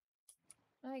back.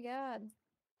 My god.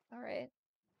 Alright.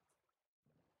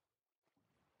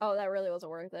 Oh, that really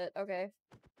wasn't worth it. Okay.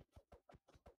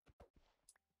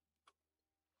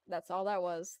 That's all that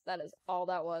was. That is all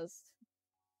that was.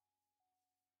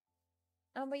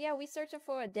 But yeah, we searching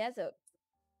for a desert.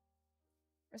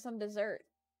 Or some dessert.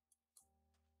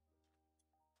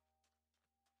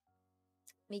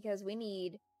 Because we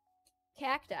need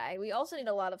cacti. We also need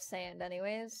a lot of sand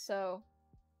anyways, so...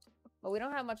 But we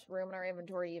don't have much room in our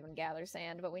inventory to even gather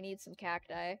sand, but we need some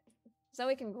cacti. So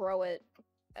we can grow it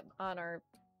on our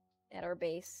at our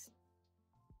base.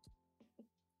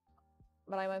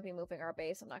 But I might be moving our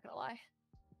base, I'm not gonna lie.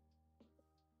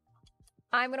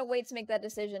 I'm gonna wait to make that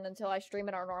decision until I stream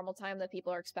at our normal time that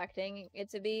people are expecting it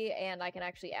to be, and I can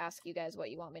actually ask you guys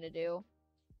what you want me to do.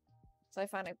 So I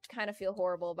kind of feel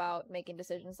horrible about making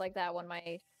decisions like that when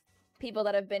my people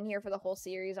that have been here for the whole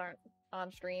series aren't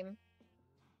on stream.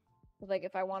 Like,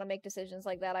 if I want to make decisions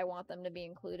like that, I want them to be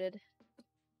included.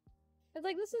 It's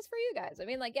like, this is for you guys. I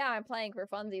mean, like, yeah, I'm playing for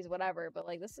funsies, whatever, but,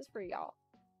 like, this is for y'all.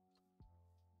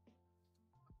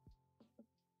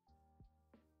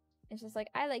 It's just like,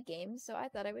 I like games, so I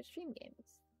thought I would stream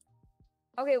games.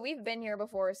 Okay, we've been here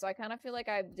before, so I kind of feel like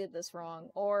I did this wrong.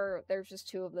 Or there's just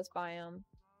two of this biome.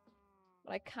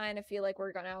 But I kind of feel like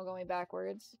we're now going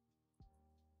backwards.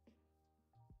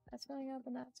 That's going up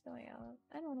and that's going up.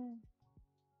 I don't know.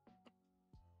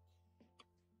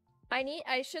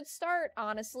 I should start,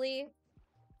 honestly,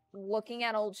 looking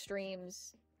at old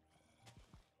streams.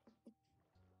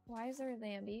 Why is there a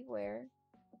Zambi? Where?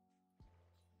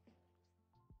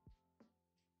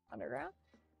 Underground?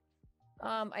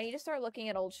 I need to start looking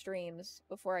at old streams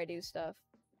before I do stuff.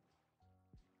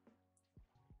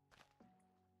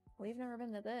 We've never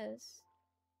been to this.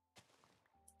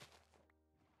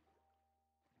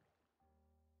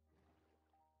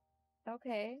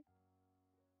 Okay.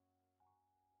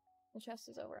 The chest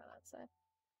is over on that side.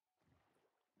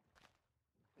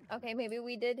 Okay, maybe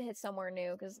we did hit somewhere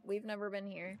new, because we've never been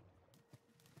here.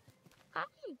 Hi!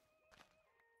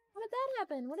 How did that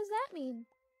happen? What does that mean?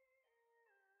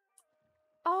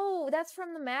 Oh, that's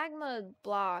from the magma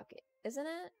block, isn't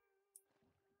it?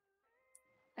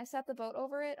 I set the boat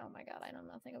over it? Oh my god, I know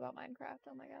nothing about Minecraft.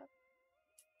 Oh my god.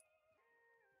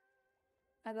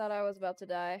 I thought I was about to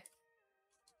die.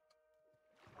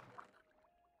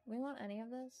 We want any of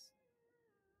this?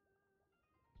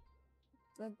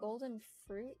 The golden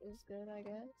fruit is good, I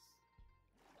guess.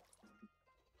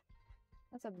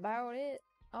 That's about it.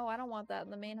 Oh, I don't want that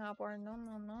in the main hotbar. No,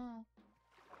 no, no.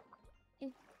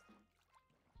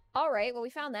 Alright, well we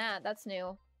found that. That's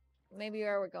new. Maybe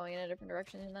we're going in a different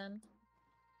direction then.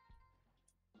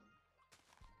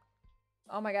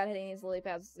 Oh my god, hitting these lily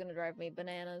pads is gonna drive me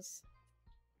bananas.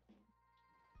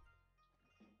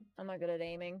 I'm not good at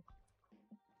aiming.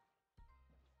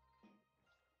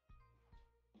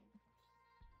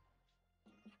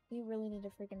 You really need to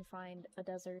freaking find a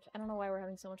desert. I don't know why we're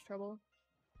having so much trouble.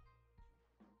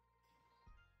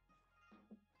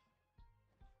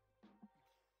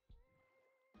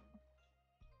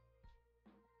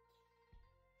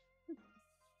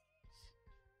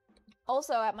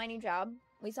 Also, at my new job,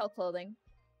 we sell clothing.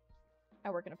 I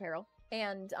work in apparel.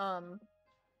 And,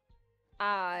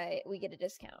 we get a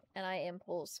discount. And I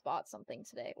impulse bought something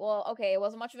today. Well, okay, it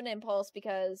wasn't much of an impulse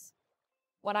because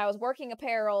when I was working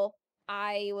apparel,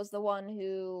 I was the one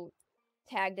who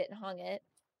tagged it and hung it.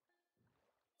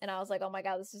 And I was like, oh my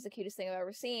god, this is the cutest thing I've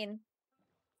ever seen.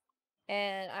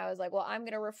 And I was like, well, I'm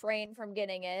gonna refrain from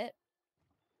getting it.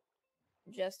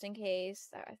 Just in case.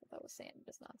 I thought that was sand,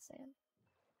 but it's not sand.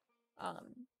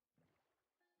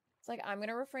 It's like, I'm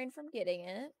gonna refrain from getting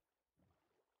it.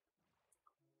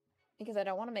 Because I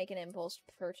don't want to make an impulse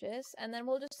purchase. And then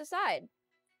we'll just decide.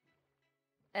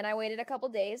 And I waited a couple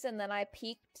days, and then I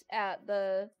peeked at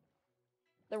the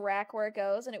rack where it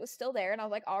goes, and it was still there, and I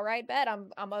was like, alright, bet, I'm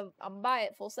gonna buy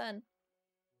it full send.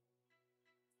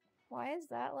 Why is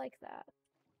that like that?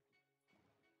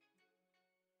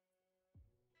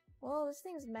 Whoa, this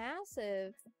thing's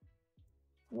massive.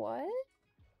 What?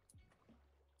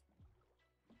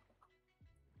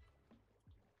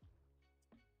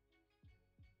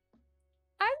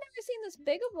 I've never seen this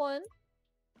big of one.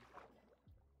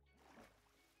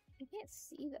 I can't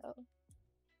see, though.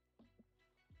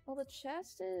 Well, the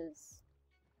chest is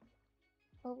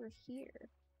over here.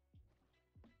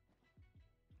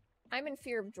 I'm in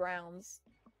fear of drowns.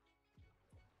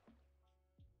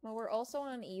 Well, we're also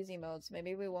on easy mode, so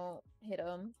maybe we won't hit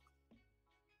them.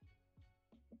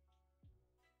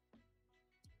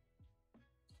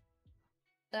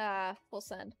 Ah, we'll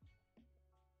send.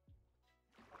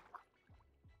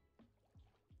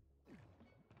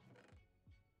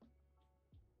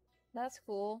 That's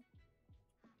cool.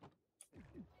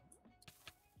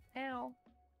 Ow.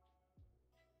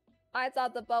 I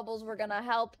thought the bubbles were gonna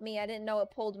help me. I didn't know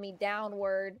it pulled me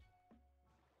downward.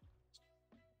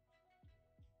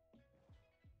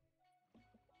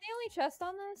 The only chest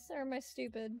on this? Or am I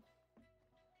stupid?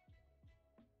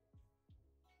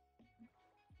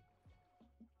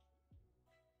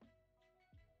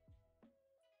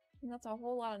 And that's a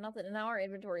whole lot of nothing. And now our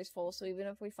inventory is full, so even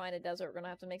if we find a desert, we're gonna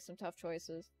have to make some tough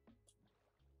choices.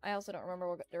 I also don't remember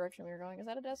what direction we were going. Is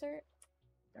that a desert?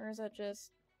 Or is that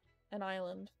just... An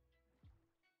island.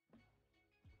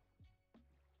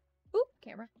 Oop,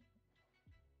 camera.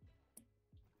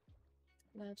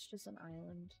 That's just an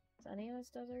island. Is any of this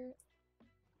desert?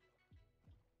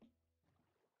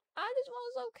 I just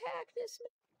want some cactus.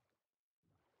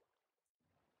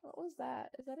 What was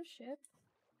that? Is that a ship?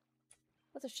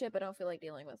 That's a ship. I don't feel like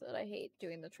dealing with it. I hate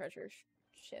doing the treasure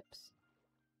ships.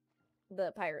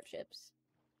 The pirate ships.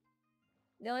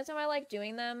 The only time I like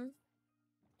doing them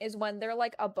is when they're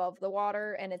like above the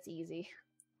water and it's easy.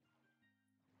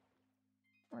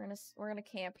 We're gonna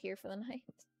camp here for the night.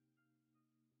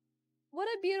 What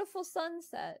a beautiful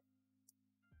sunset.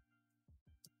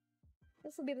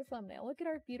 This will be the thumbnail. Look at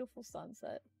our beautiful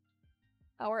sunset.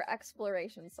 Our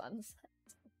exploration sunset.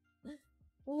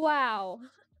 Wow.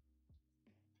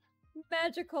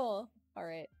 Magical.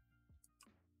 Alright.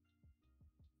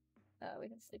 We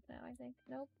can sleep now, I think.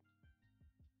 Nope.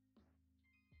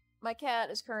 My cat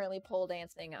is currently pole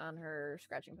dancing on her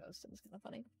scratching post, and it's kind of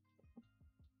funny.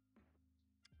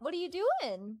 What are you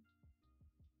doing?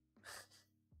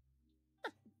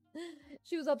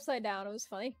 She was upside down. It was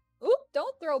funny. Oop!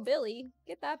 Don't throw Billy.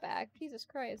 Get that back. Jesus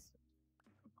Christ.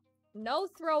 No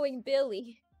throwing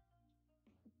Billy.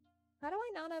 How do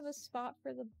I not have a spot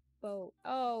for the boat?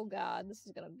 Oh god, this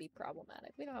is gonna be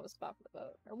problematic. We don't have a spot for the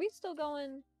boat. Are we still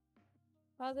going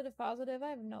positive, positive? I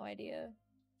have no idea.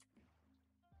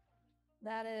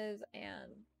 That is,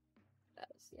 and that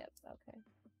is, yep, okay.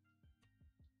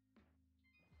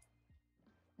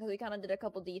 Because we kind of did a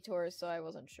couple detours, so I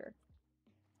wasn't sure.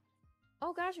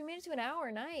 Oh gosh, we made it to an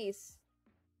hour. Nice.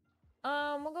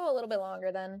 We'll go a little bit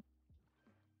longer then.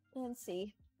 Let's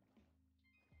see.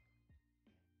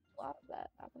 A lot of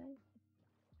that happening.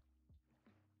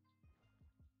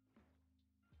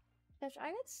 Gosh, I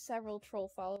got several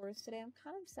troll followers today. I'm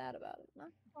kind of sad about it. Not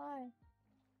gonna lie.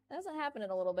 That doesn't happen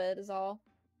in a little bit, is all.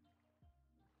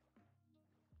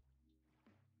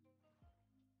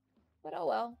 But oh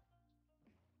well.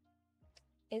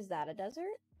 Is that a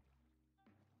desert?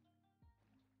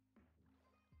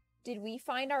 Did we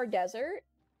find our desert?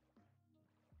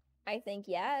 I think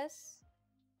yes.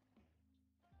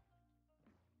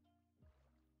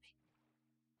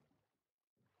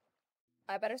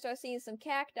 I better start seeing some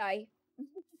cacti.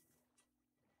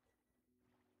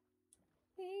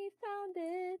 We found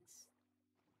it.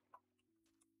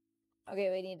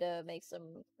 Okay, we need to make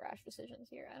some rash decisions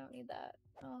here. I don't need that.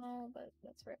 Oh, but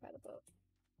that's right by the boat.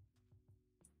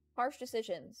 Harsh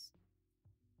decisions.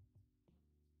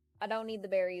 I don't need the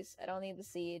berries. I don't need the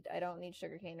seed. I don't need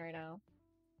sugarcane right now.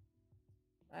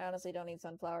 I honestly don't need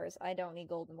sunflowers. I don't need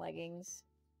golden leggings.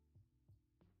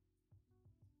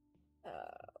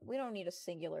 We don't need a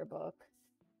singular book.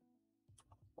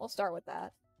 We'll start with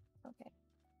that. Okay.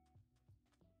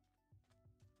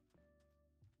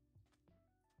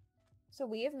 So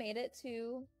we have made it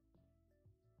to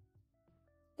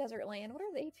desert land. What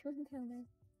are they doing down there?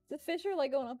 The fish are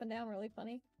like going up and down really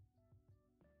funny.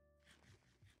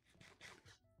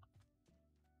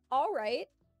 Alright.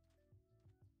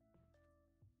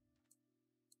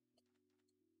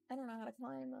 I don't know how to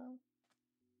climb though.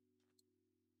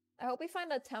 I hope we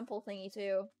find a temple thingy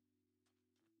too.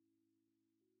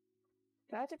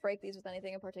 Do I have to break these with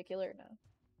anything in particular? No.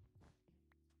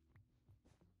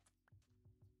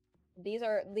 These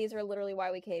are literally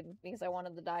why we came, because I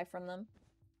wanted to die from them.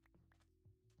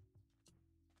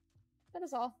 That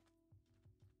is all.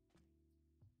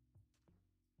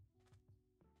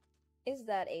 Is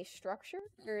that a structure?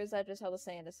 Or is that just how the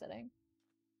sand is sitting?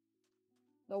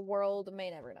 The world may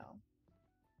never know.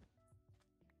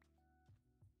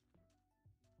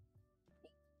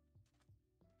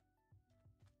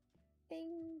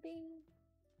 Bing, bing.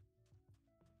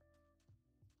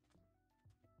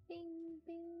 Bing,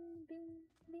 bing, bing,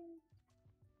 bing.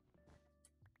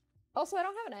 Also, I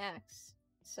don't have an axe,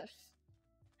 so...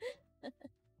 I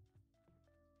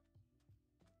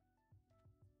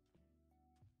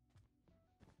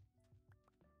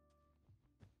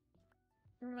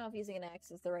don't know if using an axe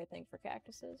is the right thing for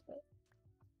cactuses, but...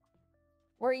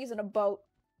 We're using a boat.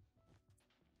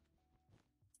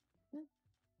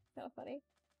 Kind of funny.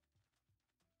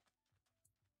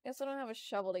 Guess I don't have a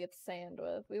shovel to get sand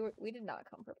with. We did not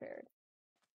come prepared.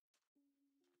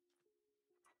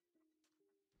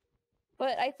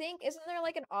 But I think, isn't there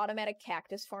like an automatic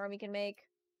cactus farm we can make?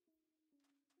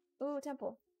 Ooh,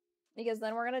 temple. Because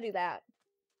then we're gonna do that.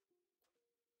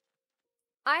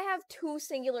 I have 2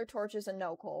 singular torches and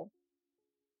no coal.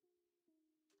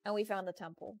 And we found a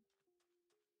temple.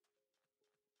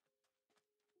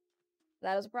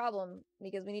 That is a problem,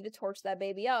 because we need to torch that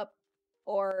baby up,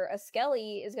 or a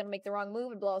skelly is gonna make the wrong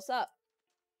move and blow us up.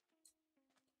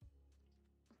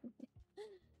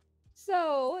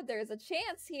 So, there's a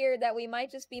chance here that we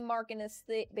might just be marking this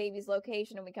baby's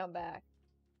location when we come back.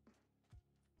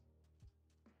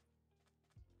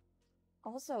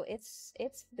 Also, it's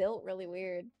built really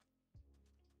weird.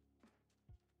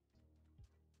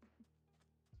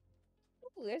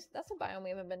 Ooh, that's a biome we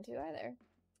haven't been to either.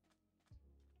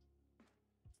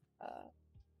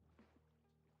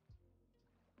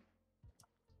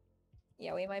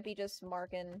 Yeah, we might be just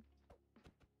marking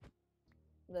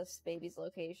this baby's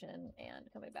location and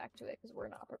coming back to it because we're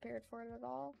not prepared for it at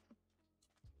all.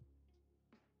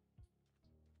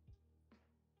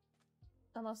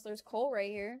 Unless there's coal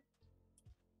right here.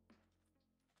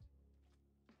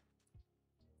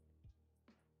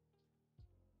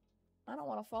 I don't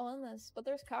want to fall in this, but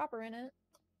there's copper in it.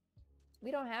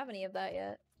 We don't have any of that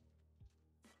yet.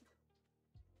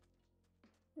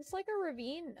 It's like a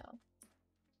ravine now.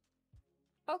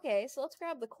 Okay, so let's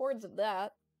grab the cords of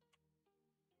that.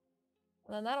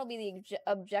 And then that'll be the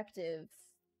objective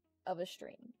of a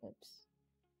stream. Oops.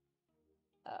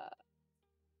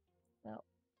 Nope.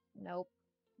 Nope.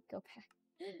 Go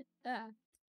back.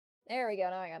 There we go,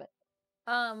 now I got it.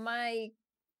 My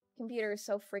computer is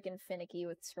so freaking finicky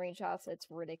with screenshots, it's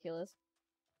ridiculous.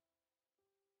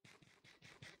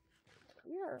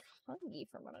 We are hungry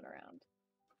from running around.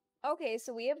 Okay,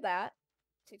 so we have that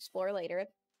to explore later,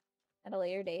 at a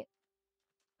later date.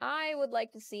 I would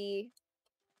like to see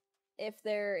if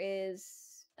there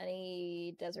is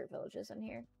any desert villages in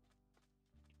here.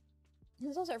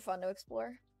 Those are fun to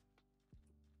explore.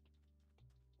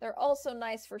 They're also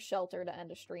nice for shelter to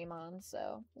end a stream on,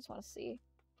 so just want to see.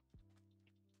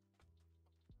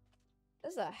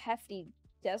 This is a hefty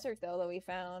desert, though, that we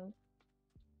found.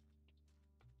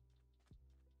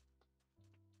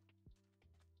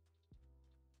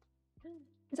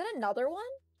 Is that another one?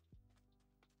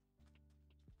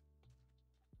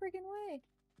 Friggin' way.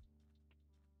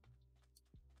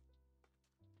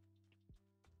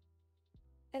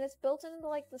 And it's built into,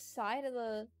 like, the side of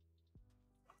the...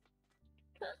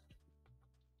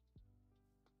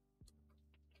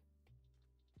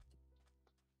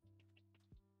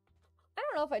 I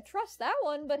don't know if I trust that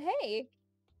one, but hey!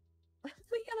 We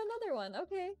got another one,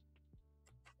 okay.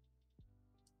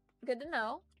 Good to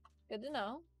know. Good to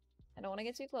know. I don't want to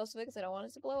get too close to it because I don't want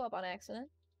it to blow up on accident.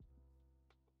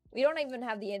 We don't even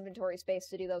have the inventory space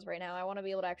to do those right now. I want to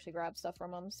be able to actually grab stuff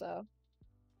from them, so...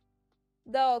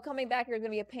 Though, coming back here is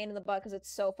going to be a pain in the butt because it's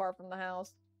so far from the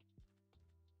house.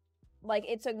 Like,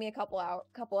 it took me a couple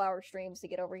hour streams to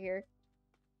get over here.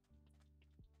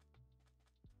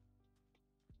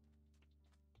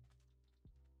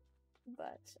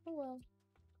 But, oh well.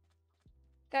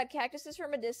 God, cactuses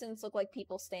from a distance look like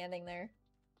people standing there.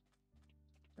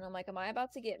 And I'm like, am I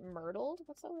about to get myrtled?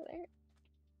 What's over there?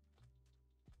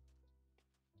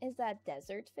 Is that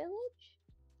Desert Village?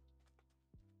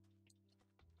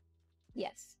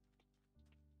 Yes.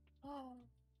 Oh,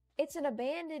 it's an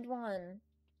abandoned one.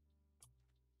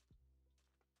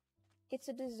 It's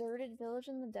a deserted village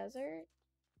in the desert?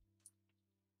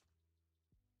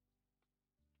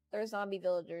 They're zombie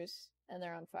villagers, and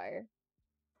they're on fire.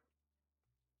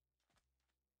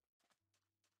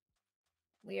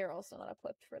 We are also not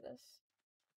equipped for this.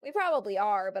 We probably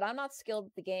are, but I'm not skilled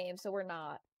at the game, so we're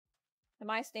not. To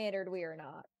my standard, we are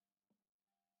not.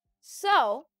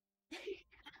 So,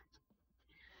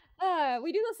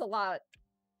 we do this a lot.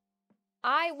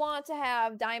 I want to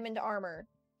have diamond armor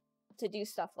to do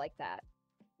stuff like that.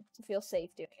 To feel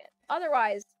safe doing it.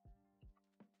 Otherwise,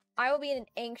 I will be in an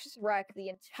anxious wreck the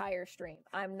entire stream.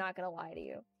 I'm not gonna lie to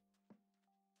you.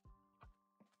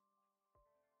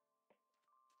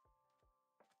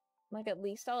 Like, at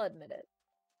least I'll admit it.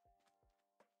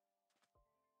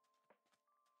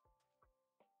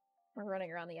 We're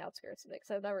running around the outskirts of it,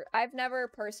 because I've never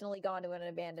personally gone to an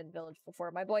abandoned village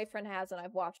before. My boyfriend has, and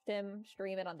I've watched him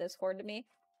stream it on Discord to me,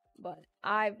 but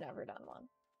I've never done one.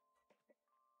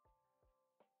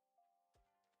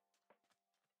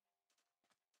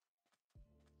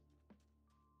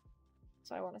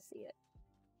 So I want to see it.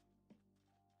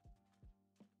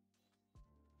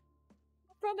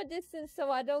 From a distance so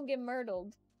I don't get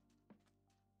myrtled.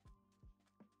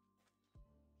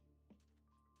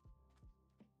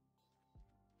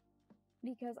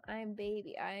 Because I'm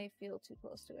baby. I feel too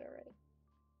close to it already.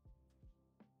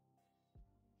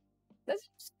 There's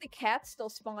just the cats still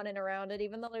spawning around it,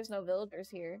 even though there's no villagers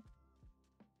here.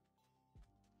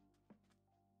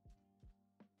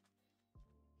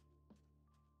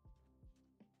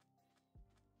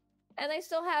 And they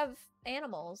still have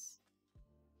animals.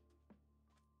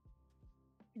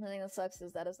 The thing that sucks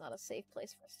is that is not a safe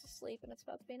place for us to sleep, and it's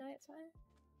about to be nighttime.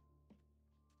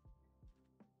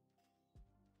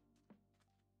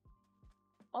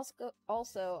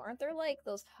 Also, aren't there like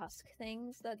those husk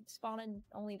things that spawn in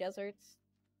only deserts?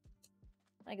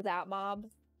 Like that mob?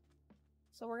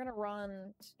 So we're gonna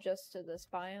run just to this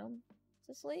biome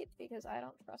to sleep because I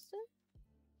don't trust it.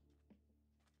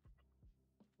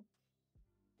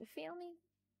 You feel me?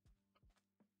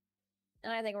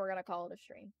 And I think we're gonna call it a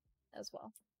stream as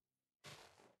well.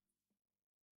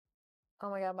 Oh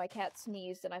my god, my cat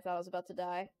sneezed and I thought I was about to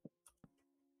die.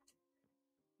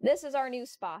 This is our new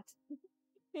spot.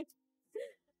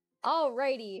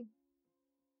 Alrighty.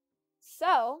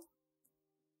 So,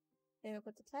 let me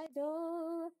put the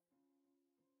title.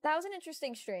 That was an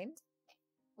interesting stream.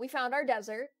 We found our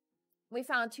desert. We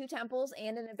found 2 temples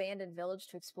and an abandoned village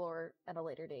to explore at a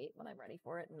later date when I'm ready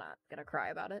for it. I'm not gonna cry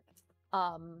about it.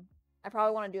 I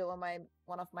probably want to do it when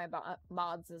one of my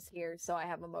mods is here, so I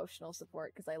have emotional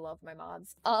support because I love my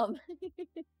mods.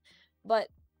 But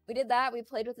we did that. We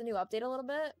played with the new update a little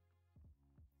bit.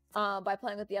 By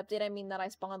playing with the update, I mean that I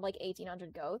spawned like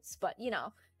 1,800 goats, but you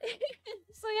know.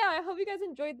 So yeah, I hope you guys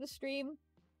enjoyed the stream.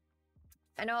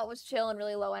 I know it was chill and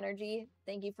really low energy.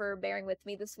 Thank you for bearing with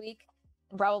me this week.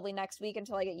 And probably next week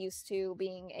until I get used to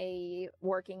being a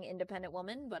working independent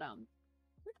woman, but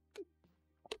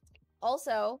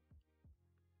also,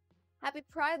 happy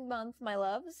Pride Month, my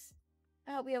loves.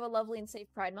 I hope you have a lovely and safe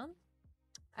Pride Month.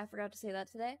 I forgot to say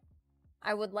that today.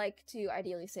 I would like to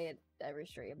ideally say it every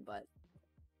stream, but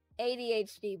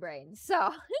ADHD brain.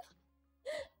 So,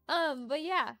 but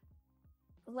yeah.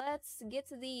 Let's get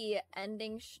to the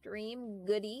ending stream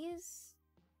goodies.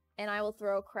 And I will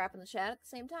throw crap in the chat at the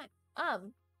same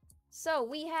time. So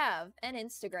we have an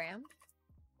Instagram,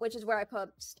 which is where I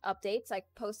post updates. I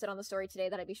posted on the story today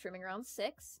that I'd be streaming around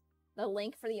 6. The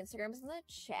link for the Instagram is in the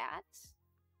chat.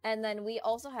 And then we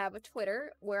also have a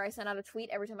Twitter where I send out a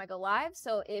tweet every time I go live.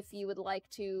 So if you would like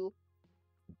to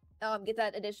get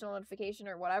that additional notification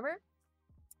or whatever,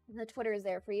 the Twitter is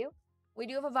there for you. We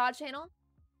do have a VOD channel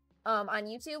on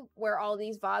YouTube where all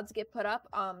these VODs get put up.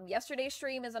 Yesterday's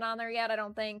stream isn't on there yet, I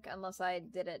don't think, unless I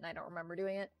did it and I don't remember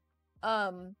doing it.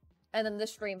 And then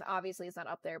this stream obviously is not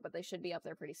up there, but they should be up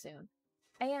there pretty soon.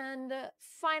 And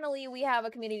finally, we have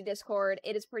a community Discord.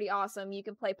 It is pretty awesome. You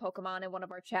can play Pokemon in one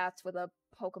of our chats with a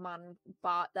Pokemon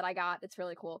bot that I got. It's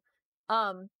really cool.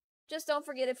 Just don't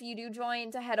forget, if you do join,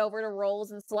 to head over to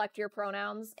roles and select your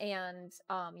pronouns and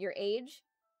your age.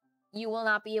 You will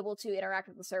not be able to interact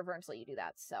with the server until you do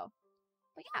that, so.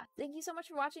 But yeah, thank you so much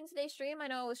for watching today's stream. I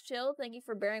know it was chill. Thank you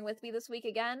for bearing with me this week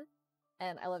again.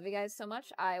 And I love you guys so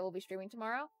much. I will be streaming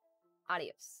tomorrow.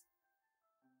 Adios.